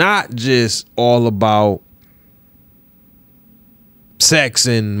is not just all about sex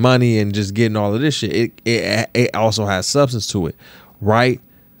and money and just getting all of this shit. It also has substance to it, right?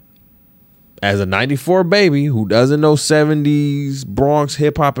 As a 94 baby who doesn't know 70s Bronx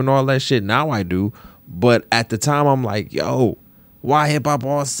hip hop and all that shit, now I do. But at the time, I'm like, yo, why hip hop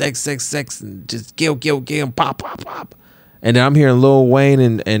all sex, and just kill, and pop. And then I'm hearing Lil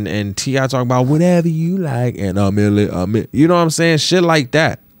Wayne and T.I. talking about whatever you like, and you know what I'm saying? Shit like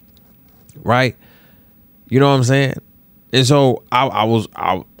that, right? You know what I'm saying? And so I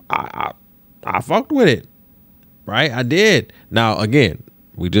fucked with it, right? I did. Now again,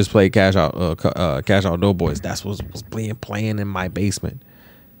 we just played Cash Out Doughboys. That's what was playing in my basement.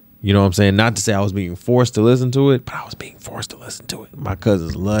 You know what I'm saying? Not to say I was being forced to listen to it, but I was being forced to listen to it. My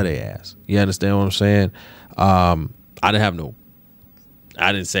cousins love their ass. You understand what I'm saying? Not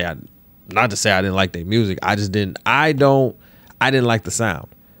to say I didn't like their music. I didn't like the sound.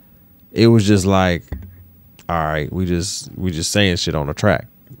 It was just like, all right, we just saying shit on the track.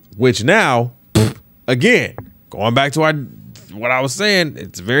 Which now, again, going back to what I was saying,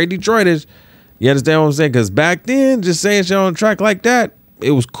 it's very Detroitish. You understand what I'm saying? Because back then, just saying shit on a track like that,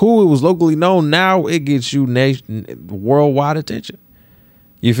 it was cool. It was locally known. Now it gets you worldwide attention.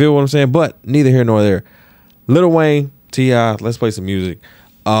 You feel what I'm saying? But neither here nor there. Lil Wayne, T.I., let's play some music.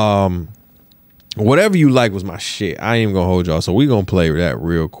 Whatever You Like was my shit. I ain't even gonna hold y'all. So we gonna play that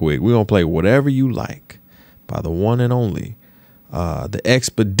real quick. We gonna play Whatever You Like by the one and only, the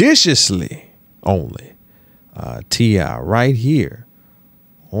expeditiously only T.I. right here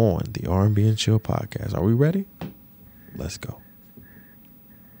on the R&B and Chill podcast. Are we ready? Let's go.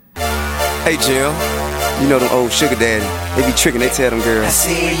 Hey Jim, you know them old sugar daddy. They be tricking. They tell them girls, I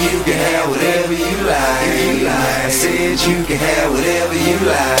said you can have whatever you like. I said you can have whatever you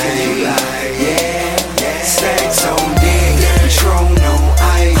like. Yeah, stacks on deck, Patron on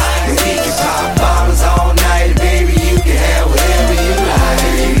ice, and we can pop bottles all night. Baby, you can have whatever you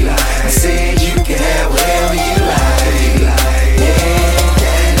like. I said you can have whatever you like.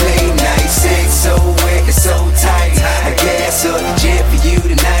 Yeah, late night sex so wet and so tight. I gas up the jet for you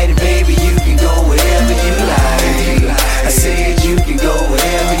tonight, and baby, you can go wherever you like. I said you can go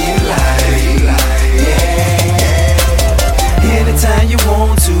wherever you like. Yeah. Anytime you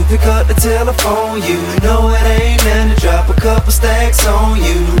want to, pick up the telephone. You know it ain't nothing to drop a couple stacks on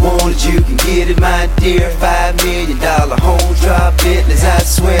you. Want it, you can get it, my dear. $5 million home drop business, I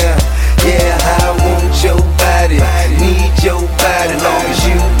swear. Yeah, I want your body, need your body. Long as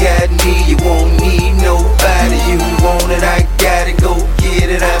you got me, you won't need nobody. You want it, I got it, go get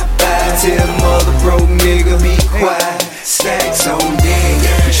it, I buy it. Tell the mother broke nigga, be quiet. Stacks on deck,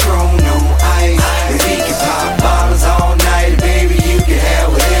 Patron on ice, and we can pop bottles all night. Baby, you can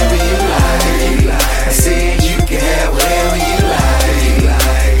have whatever you like. I said you can have whatever you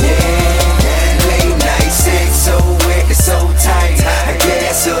like. Yeah, late night sex so wet and so tight. I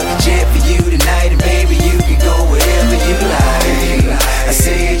gas up the jet for you tonight, and baby, you can go wherever you like. I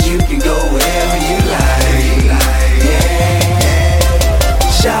said you can go wherever you like. Yeah,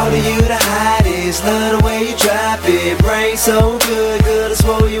 shout to you the hottest, love the way you drop it. Brain so good, good I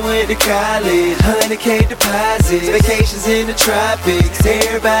swore you went to college. 100K deposits, vacations in the tropics.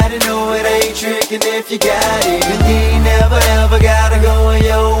 Everybody know it ain't tricking if you got it. And you ain't never ever gotta go in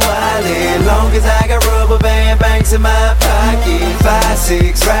your wallet. Long as I got rubber band banks in my pocket.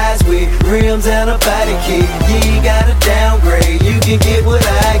 5'6", rides with rims and a body kit. You ain't gotta downgrade, you can get what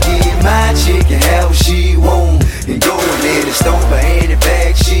I get. My chick can have what she want, and go in there and stomp her any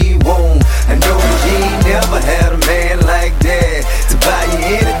bag she want. I know you ain't never had a man like that to buy you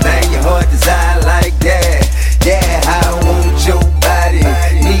anything your heart desire like that. Yeah, I want your body,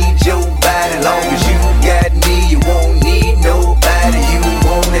 need your body. Long as you got me, you won't need nobody. You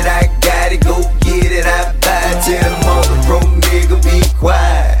want it, I got it, go get it, I buy it. Tell the mother broke nigga be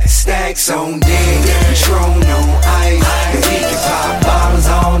quiet. Stacks on deck, Patron on ice, and we can pop bottles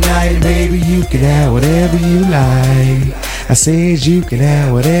all night. Baby, you can have whatever you like. I said you can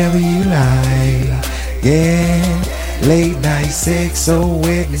have whatever you like. Yeah, late night sex so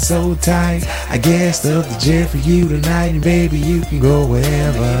wet and so tight. I gassed up the jet for you tonight, and baby, you can go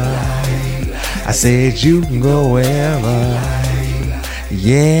wherever. I said you can go wherever.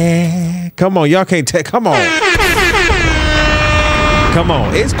 Yeah. Come on, y'all can't take. Come on. Come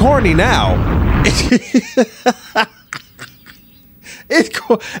on. It's corny now.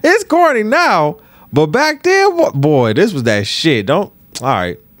 It's corny now. But back then, boy, this was that shit. Don't. All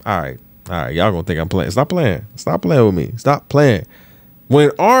right. Y'all gonna think I'm playing. Stop playing. Stop playing with me. Stop playing. When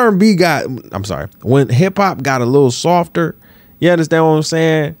R&B when hip hop got a little softer, you understand what I'm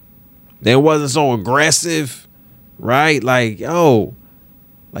saying? It wasn't so aggressive, right? Like, yo,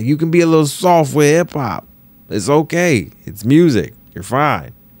 like you can be a little soft with hip hop. It's okay. It's music. You're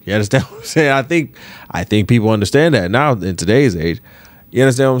fine. You understand what I'm saying? I think people understand that now in today's age. You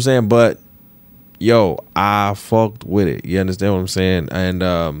understand what I'm saying? But yo, I fucked with it. You understand what I'm saying? And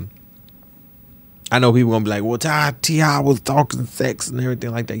I know people gonna be like, well, T.I. was talking sex and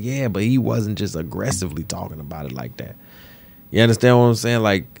everything like that. Yeah, but he wasn't just aggressively talking about it like that. You understand what I'm saying?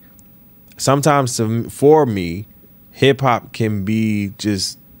 Like, sometimes for me, hip hop can be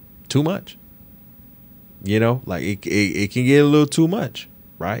just too much. You know, like it can get a little too much,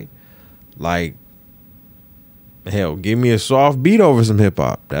 right? Like, hell, give me a soft beat over some hip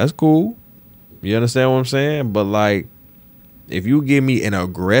hop. That's cool. You understand what I'm saying? But like, if you give me an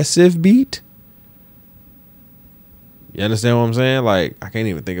aggressive beat, you understand what I'm saying? Like, I can't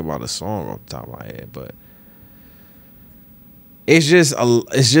even think about a song off the top of my head, but it's just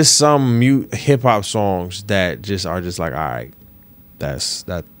some hip hop songs that just are just like, all right, that's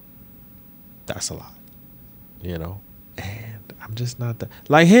a lot, you know. And I'm just not that.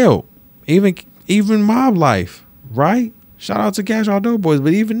 Like, hell, even Mob Life, right? Shout out to Cash All Dope Boys.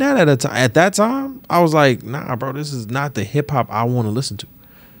 But even that at that time, I was like, nah, bro, this is not the hip hop I want to listen to.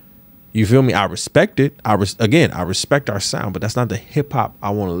 You feel me? I respect it. I respect our sound, but that's not the hip hop I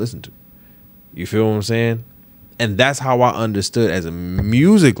want to listen to. You feel what I'm saying? And that's how I understood as a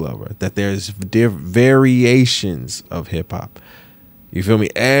music lover that there's variations of hip hop. You feel me?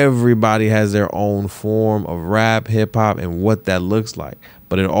 Everybody has their own form of rap, hip hop, and what that looks like.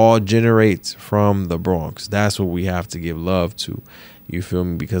 But it all generates from the Bronx. That's what we have to give love to. You feel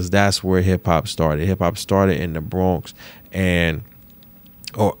me? Because that's where hip hop started. Hip hop started in the Bronx, and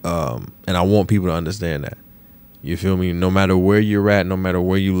I want people to understand that. You feel me? No matter where you're at, no matter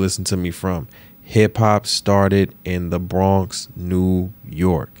where you listen to me from, hip hop started in the Bronx, New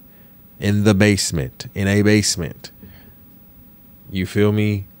York, in a basement. You feel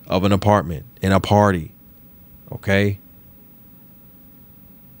me? Of an apartment, in a party. Okay?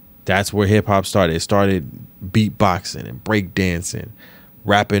 That's where hip hop started. It started beatboxing and breakdancing,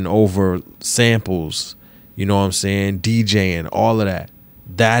 rapping over samples, you know what I'm saying? DJing, all of that.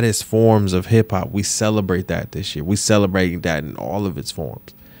 That is forms of hip hop. We celebrate that this year. We celebrating that in all of its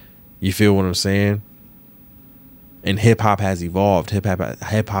forms. You feel what I'm saying? And hip hop has evolved. Hip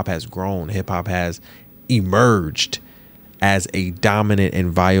hop has grown. Hip hop has emerged as a dominant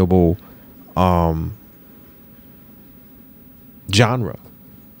and viable genre.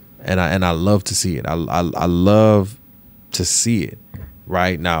 And I love to see it. I love to see it.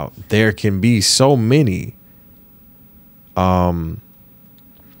 Right now, there can be so many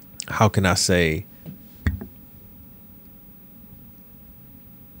how can I say,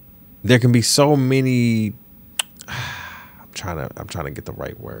 there can be so many I'm trying to get the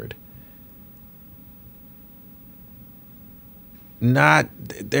right word.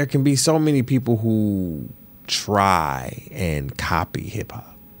 There can be so many people who try and copy hip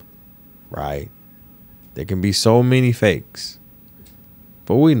hop, right? There can be so many fakes,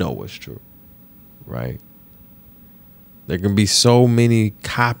 but we know what's true, right? There can be so many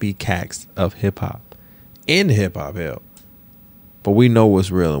copycats of hip hop in hip hop, hell, but we know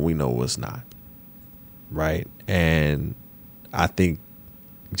what's real and we know what's not, right? And I think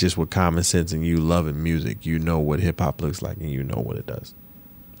just with common sense and you loving music, you know what hip hop looks like and you know what it does.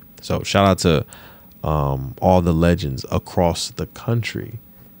 So shout out to all the legends across the country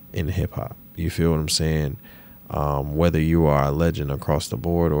in hip hop. You feel what I'm saying? Whether you are a legend across the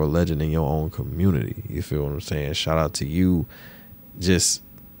board or a legend in your own community, you feel what I'm saying? Shout out to you just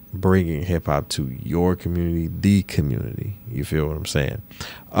bringing hip hop to your community, the community. You feel what I'm saying?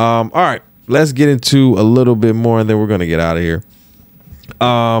 All right, let's get into a little bit more and then we're going to get out of here.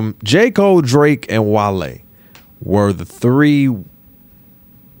 J. Cole, Drake, and Wale were the three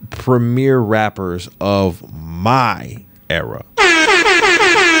premier rappers of my era.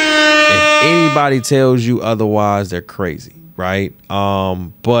 If anybody tells you otherwise, they're crazy, right?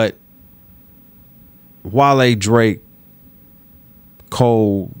 But Wale, Drake,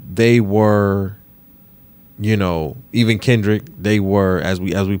 Cole, they were, you know, even Kendrick, they were, as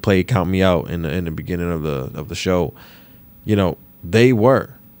we played Count Me Out in the beginning of the show, you know, they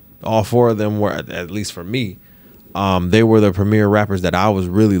were, all four of them were, at least for me, they were the premier rappers that I was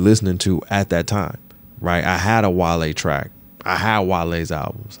really listening to at that time, right? I had a Wale track. I had Wale's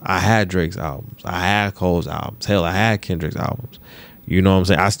albums. I had Drake's albums. I had Cole's albums. Hell, I had Kendrick's albums. You know what I'm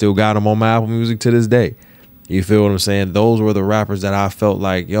saying? I still got them on my Apple Music to this day. You feel what I'm saying? Those were the rappers that I felt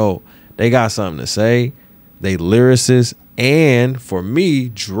like, yo, they got something to say. They lyricists. And for me,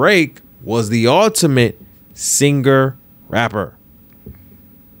 Drake was the ultimate singer-rapper.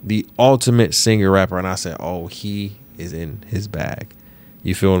 The ultimate singer-rapper. And I said, oh, he is in his bag.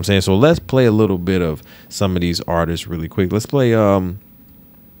 You feel what I'm saying? So let's play a little bit of some of these artists really quick. Let's play let's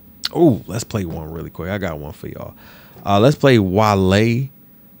play one really quick. I got one for y'all. Let's play Wale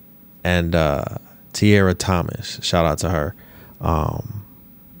and Tierra Thomas. Shout out to her.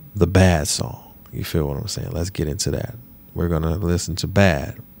 The Bad song. You feel what I'm saying? Let's get into that. We're going to listen to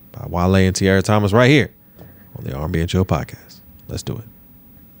Bad by Wale and Tierra Thomas right here on the R&B and Chill podcast. Let's do it.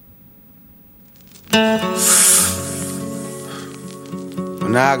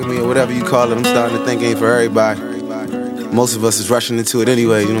 Monogamy or whatever you call it, I'm starting to think ain't for everybody. Most of us is rushing into it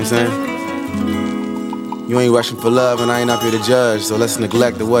anyway, you know what I'm saying? You ain't rushing for love and I ain't up here to judge, so let's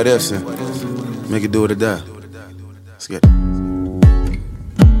neglect the what ifs and make it do what it does. Let's get it.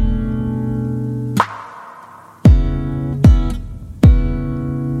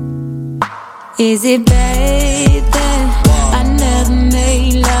 Is it bad that I never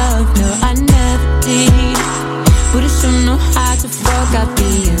made love? No, I never did. But I sure know how to fuck. I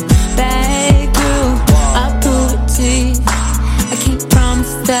be a bad girl. I pull teeth. I can't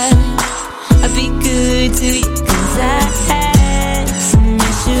promise that I'll be good to you, 'cause I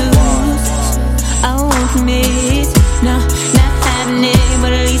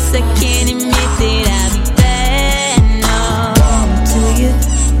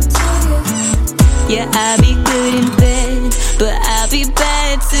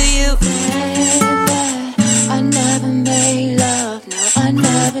bad to you. I never made love, no, I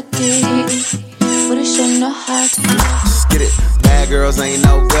never did. But it sure know how to Get it, bad girls ain't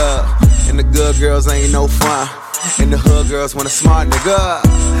no good, and the good girls ain't no fun. And the hood girls want a smart nigga.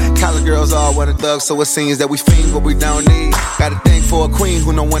 College girls all want a thug, so it seems that we fiend what we don't need. Got a thing for a queen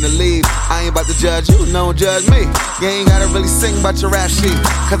who don't wanna leave. I ain't about to judge you, don't judge me. You ain't gotta really sing about your rap sheet,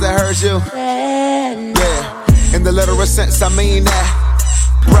 cause I heard you. Yeah, in the literal sense, I mean that.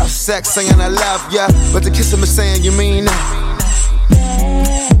 Rough sex saying I love ya, but the kiss him is saying you mean that.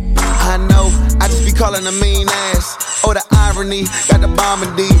 I know, I just be calling a mean ass. Oh, the irony, got the bomb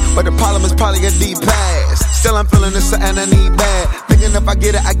in D, but the problem is probably a deep pass. Still I'm feeling this and I need bad. Thinking if I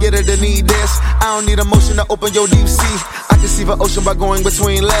get it, I need this. I don't need emotion to open your deep sea. I can see the ocean by going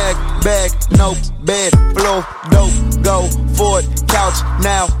between leg, bag, no, bed, flow, dope, go, forward, couch,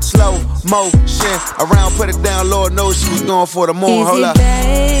 now, slow, motion. Around, put it down, Lord knows she was going for the more. Hold up.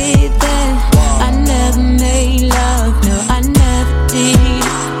 baby, I never made love, no, I never did.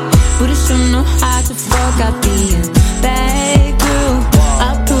 But it sure know how to fuck, I be a bad girl,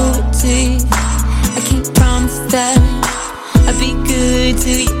 I'll prove it to you. I can't promise that I'll be good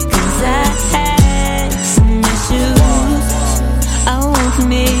to you, cause I had some issues I won't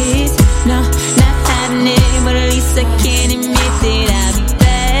commit, no, not having it, but at least I can admit that I'll be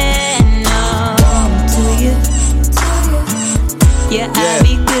bad, no, to you. Yeah, I'll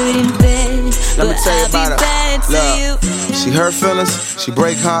be good in bed, Let me but tell you I'll about be her. bad to you. She hurt feelings, she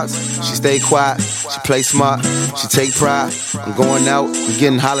break hearts, she stay quiet, she play smart, she take pride. I'm going out, I'm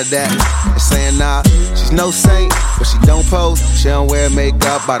getting hollered at, and saying nah. She's no saint, but she don't pose. She don't wear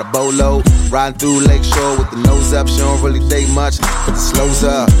makeup by the boatload. Riding through Lakeshore with the nose up, she don't really date much, but the slows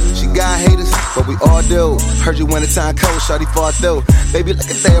up. She got haters, but we all do. Heard you wintertime cold, shawty fought through. Baby, look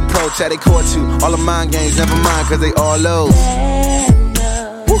at their approach, how they court you. All of mind games, never mind, cause they all lows.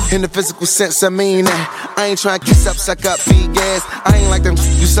 In the physical sense, I mean that. I ain't trying to kiss up, suck up, feed gas. I ain't like them,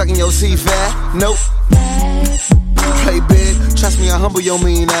 you sucking your teeth fat. Nope. Play big, trust me, I humble your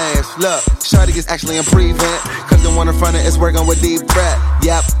mean ass. Look, shawty is actually in prevent, cause the one in front of it's working with deep breath.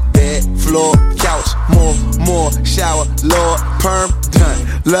 Yep, bed, floor, couch, more, shower, Lord, perm,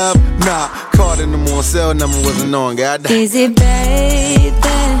 done. Love, nah, called in the morning, cell number wasn't known, goddamn. Is it baby?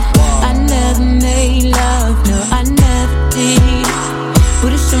 I never made love, no, I never did.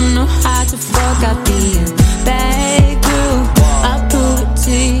 But it sure know how to fuck, I be a bad girl, I'll prove it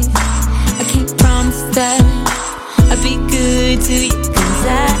to you. I can't promise that I'll be good to you, cause I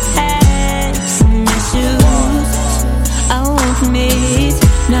had some issues I won't commit,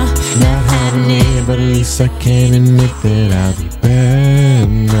 no, not having it, but at least I can admit that I'll be bad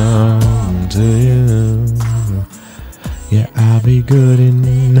now to you. Yeah, I'll be good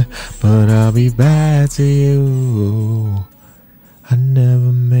but I'll be bad to you. I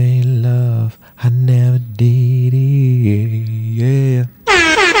never made love, I never did it, yeah.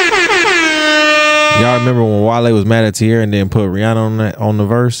 Y'all remember when Wale was mad at Tierra and then put Rihanna on the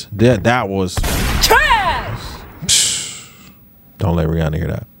verse? That was trash. Don't let Rihanna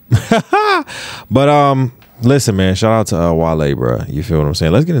hear that. But listen, man, shout out to Wale, bro. You feel what I'm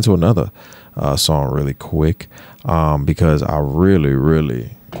saying? Let's get into another song really quick, because I really,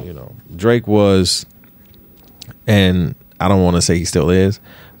 Drake was, and I don't want to say he still is,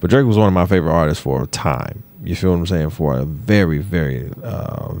 but Drake was one of my favorite artists for a time. You feel what I'm saying? For a very, very,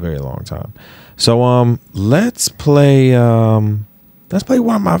 very long time. So let's play one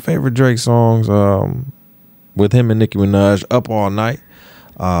of my favorite Drake songs with him and Nicki Minaj, Up All Night.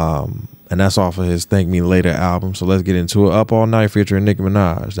 And that's off of his Thank Me Later album. So let's get into it. Up All Night featuring Nicki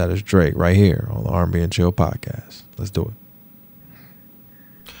Minaj. That is Drake right here on the R&B and Chill podcast. Let's do it.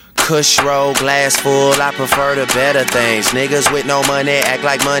 Kush roll, glass full, I prefer the better things. Niggas with no money act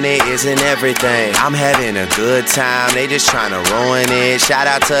like money isn't everything. I'm having a good time, they just tryna ruin it. Shout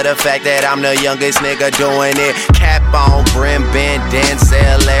out to the fact that I'm the youngest nigga doing it. Cap on, brim bent,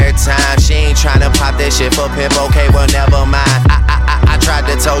 Denzel every time. She ain't tryna pop that shit for pimp, okay, well never mind. I tried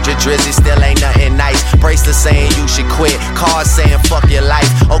to told you Drizzy still ain't nothing nice. Bracelet saying you should quit, cards saying fuck your life.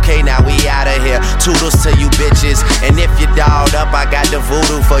 Okay, now we outta here, toodles to you bitches. And if you dolled up, I got the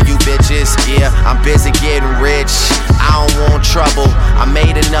voodoo for you bitches. Yeah, I'm busy getting rich, I don't want trouble. I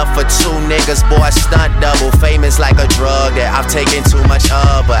made enough for 2 niggas, boy, stunt double. Famous like a drug that I've taken too much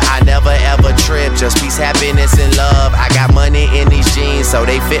of, but I never ever trip, just peace, happiness, and love. I got money in these jeans, so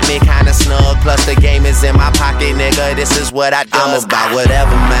they fit me kinda snug. Plus the game is in my pocket, nigga, this is what I do. I'm about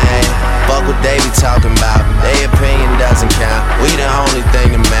whatever, man, fuck what they be talking about. Their opinion doesn't count, we the only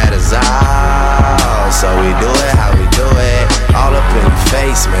thing that matters. So we do it how we do it, all up in your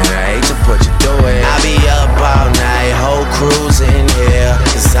face, man, I hate to put you through it. I be up all night, whole crew's in here.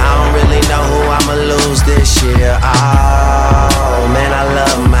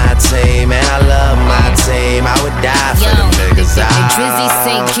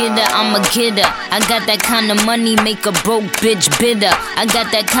 getter. I got that kind of money, make a broke bitch bitter. I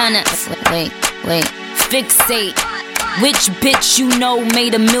got that kind of, wait, fixate. Which bitch you know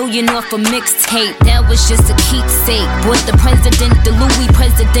made $1 million off a mixtape? That was just a keepsake. Bought the president the Louis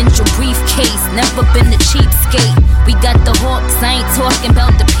presidential briefcase. Never been a cheapskate. We got the Hawks, I ain't talking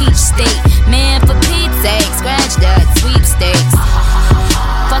about the peach state. Man, for Pete's sake, scratch that sweepstakes.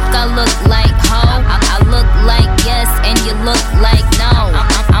 Fuck I look like, ho? I look like yes, and you look like no.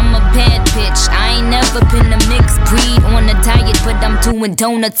 I'm a bad bitch, I ain't never been a mixed breed. On a diet, but I'm doing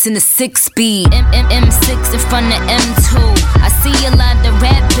donuts in a 6-speed. M6 in front of M2. I see a lot of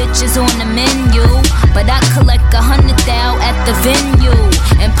rap bitches on the menu, but I collect 100,000 at the venue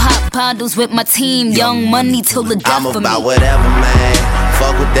and pop bottles with my team. Young money till the death of me. I'm about whatever, man.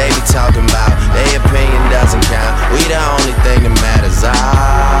 Fuck what they be talking about. Their opinion doesn't count. We the only thing that matters.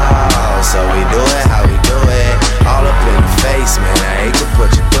 So we do it how we do it. All up in the face, man. I hate to put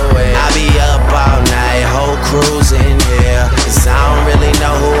you through it. I be up all night, whole crew's in here. Cause I don't really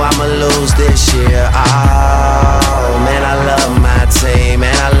know who I'ma lose this year. Oh, man, I love my team.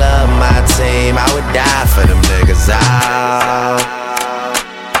 Man, I love my team. I would die for them niggas.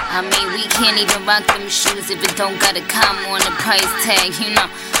 I mean, we can't even rock them shoes if it don't got a comma on the price tag, you know.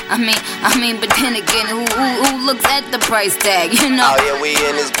 I mean, but then again, who looks at the price tag, you know? Oh yeah, we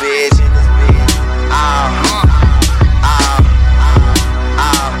in this bitch.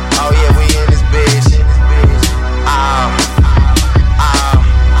 Oh yeah, we in this bitch.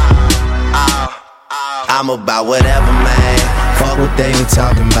 I'm about whatever, man. Fuck what they be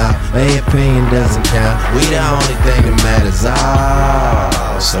talking about. Their opinion doesn't count. We the only thing that matters.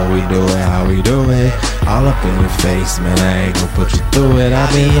 So we do it how we do it. All up in your face, man. I ain't gon' put you through it.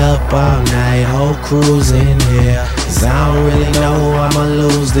 I be up all night, whole crew's in here. Cause I don't really know who I'ma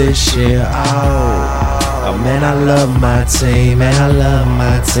lose this year. Oh, man, I love my team. Man, I love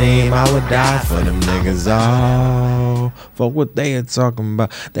my team. I would die for them niggas. Oh, fuck what they are talking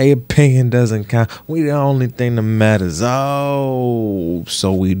about. Their opinion doesn't count. We the only thing that matters. Oh,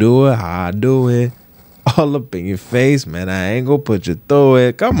 so we do it how I do it. All up in your face, man. I ain't gonna put you through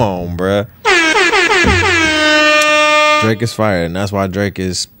it. Come on, bruh. Drake is fired, and that's why Drake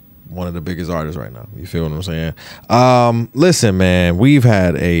is one of the biggest artists right now. You feel what I'm saying? Listen, man, we've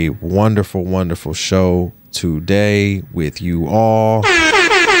had a wonderful, wonderful show today with you all.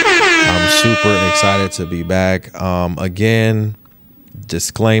 I'm super excited to be back. Again,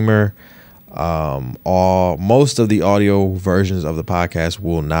 disclaimer. Most of the audio versions of the podcast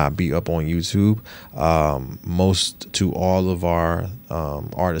will not be up on YouTube. Most to all of our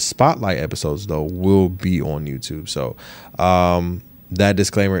artist spotlight episodes though will be on YouTube. So that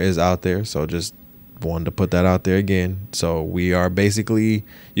disclaimer is out there. So just wanted to put that out there again. So we are basically,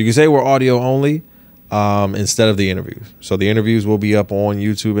 you can say we're audio only instead of the interviews. So the interviews will be up on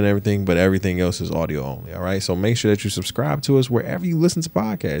YouTube and everything, but everything else is audio only. All right. So make sure that you subscribe to us wherever you listen to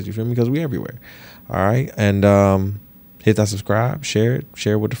podcasts. You feel me? Because we everywhere. All right. And hit that subscribe, share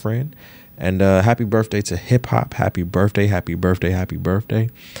it with a friend. And happy birthday to hip hop. Happy birthday. Happy birthday. Happy birthday.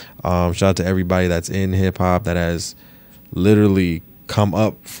 Shout out to everybody that's in hip hop that has literally come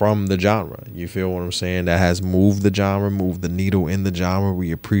up from the genre. You feel what I'm saying? That has moved the genre, moved the needle in the genre.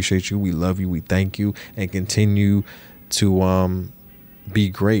 We appreciate you. We love you. We thank you, and continue to be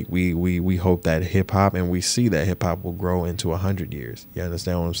great. We hope that hip hop, and we see that hip hop will grow into 100 years. You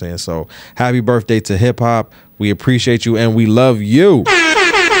understand what I'm saying? So happy birthday to hip hop. We appreciate you and we love you. All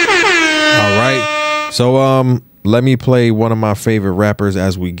right. So let me play one of my favorite rappers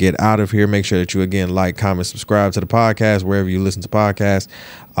as we get out of here. Make sure that you, again, like, comment, subscribe to the podcast, wherever you listen to podcasts.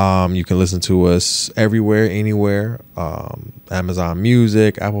 You can listen to us everywhere, anywhere. Amazon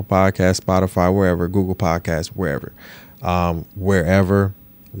Music, Apple Podcasts, Spotify, wherever, Google Podcasts, wherever. Wherever,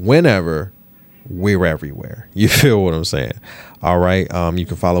 whenever, we're everywhere. You feel what I'm saying? All right. You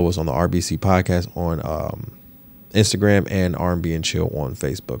can follow us on the RBC Podcast on Instagram and R&B and Chill on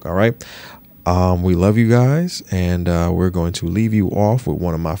Facebook. All right. We love you guys, and we're going to leave you off with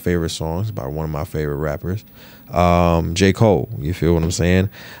one of my favorite songs by one of my favorite rappers, J. Cole. You feel what I'm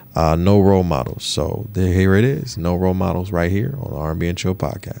saying? No Role Models. So here it is. No Role Models right here on the R&B and Chill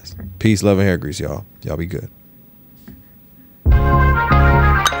Podcast. Peace, love, and hair grease, y'all. Y'all be good.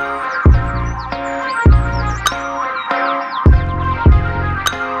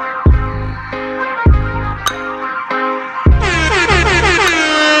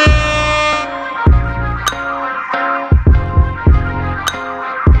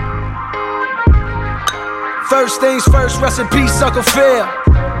 First things first, rest in peace, Uncle Phil.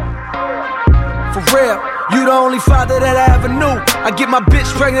 For real, you the only father that I ever knew. I get my bitch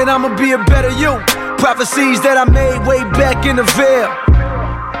pregnant, I'ma be a better you. Prophecies that I made way back in the veil.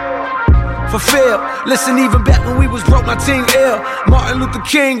 fulfilled. Listen, even back when we was broke, my team ill. Martin Luther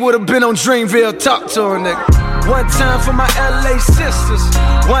King would've been on Dreamville. Talk to her, nigga. One time for my LA sisters,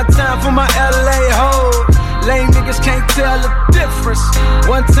 one time for my LA hoes. Lame niggas can't tell the difference.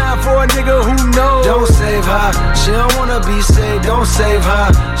 One time for a nigga who knows. Don't save her, she don't wanna be saved. Don't save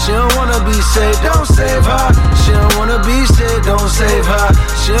her, she don't wanna be saved. Don't save her, she don't wanna be saved. Don't save her,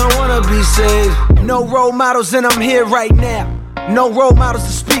 she don't wanna be saved. No role models and I'm here right now. No role models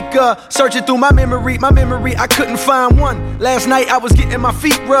to speak of. Searching through my memory, I couldn't find one. Last night I was getting my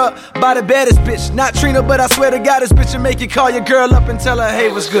feet rubbed by the baddest bitch. Not Trina, but I swear to God, this bitch will make you call your girl up and tell her,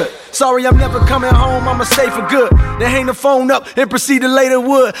 hey, what's good? Sorry, I'm never coming home, I'ma stay for good. Then hang the phone up and proceed to lay the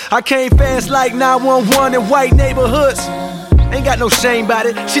wood. I came fast like 911 in white neighborhoods. Ain't got no shame about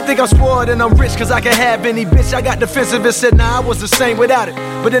it. She think I'm spoiled and I'm rich cause I can have any bitch. I got defensive and said, nah, I was the same without it.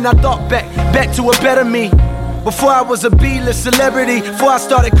 But then I thought back to a better me. Before I was a B-list celebrity, before I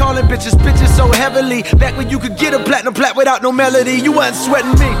started calling bitches so heavily. Back when you could get a platinum plat without no melody, you wasn't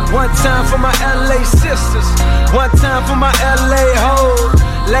sweating me. One time for my LA sisters, one time for my LA hoes.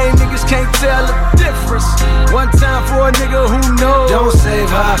 Lame niggas can't tell the difference. One time for a nigga who knows. Don't save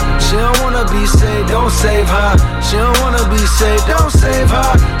her, she don't wanna be saved. Don't save her, she don't wanna be saved. Don't save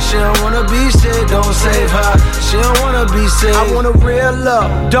her, she don't wanna be saved. Don't save her, she don't wanna be saved. I want a real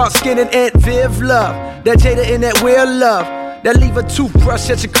love, dark skin and Aunt Viv love. That Jada in that weird love. That leave a toothbrush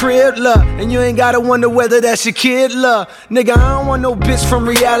at your crib, love. And you ain't gotta wonder whether that's your kid, love. Nigga, I don't want no bitch from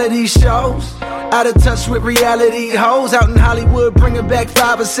reality shows. Out of touch with reality hoes. Out in Hollywood, bringing back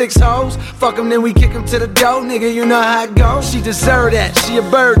 5 or 6 hoes. Fuck them, then we kick them to the door, nigga, you know how it goes. She deserve that, she a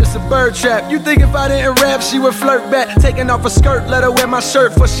bird, it's a bird trap. You think if I didn't rap, she would flirt back. Taking off her skirt, let her wear my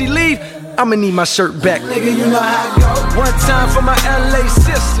shirt before she leave. I'ma need my shirt back. Nigga, you know how it goes. One time for my LA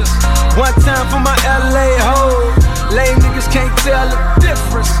sisters, one time for my LA hoes. Lame niggas can't tell the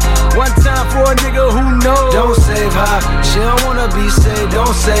difference. One time for a nigga who knows. Don't save her, she don't wanna be saved.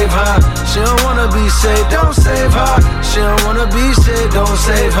 Don't save her, she don't wanna be saved. Don't save her, she don't wanna be saved. Don't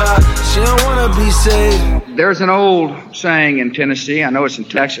save her, she don't wanna be saved. There's an old saying in Tennessee, I know it's in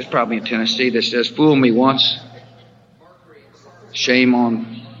Texas, probably in Tennessee, that says, fool me once, shame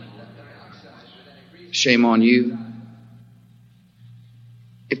on you.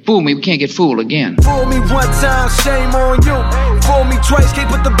 If fool me, we can't get fooled again. Fool me one time, shame on you. Fool me twice,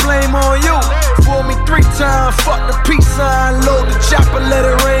 can't put the blame on you. Fool me 3 times, fuck the peace sign. Load the chopper, let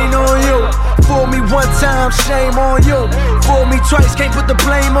it rain on you. Fool me one time, shame on you. Fool me twice, can't put the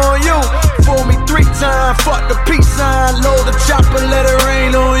blame on you. Fool me 3 times, fuck the peace sign. Load the chopper, let it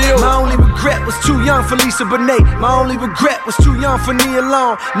rain on you. My only regret was too young for Lisa Bonet. My only regret was too young for Nia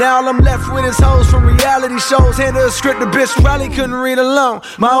Long. Now all I'm left with is hoes from reality shows. Hand her a script, the bitch probably couldn't read alone.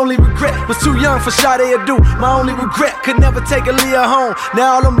 My only regret was too young for Sade Adu. My only regret could never take Aaliyah home.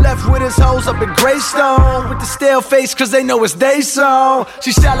 Now all I'm left with is hoes up in Greystone with the stale face cause they know it's they song.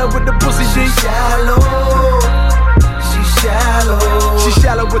 She shallow with the pussy, she shallow. She shallow. She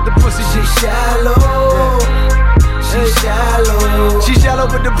shallow with the pussy, she shallow. She shallow. She shallow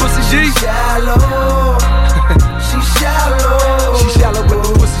with the pussy, she shallow. She shallow. She shallow with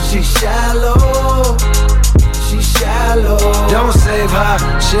the pussy, she shallow. She shallow. Don't save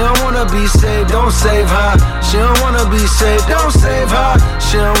her, she don't wanna be saved. Don't save her, she don't wanna be saved. Don't save her,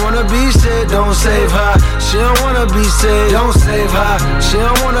 she don't wanna be saved. Don't save her, she don't wanna be saved. Don't save her, she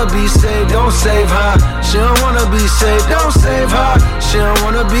don't wanna be saved. Don't save her, she don't wanna be saved. Don't save her, she don't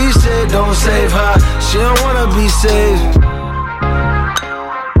wanna be saved. Don't save her, she don't wanna be saved.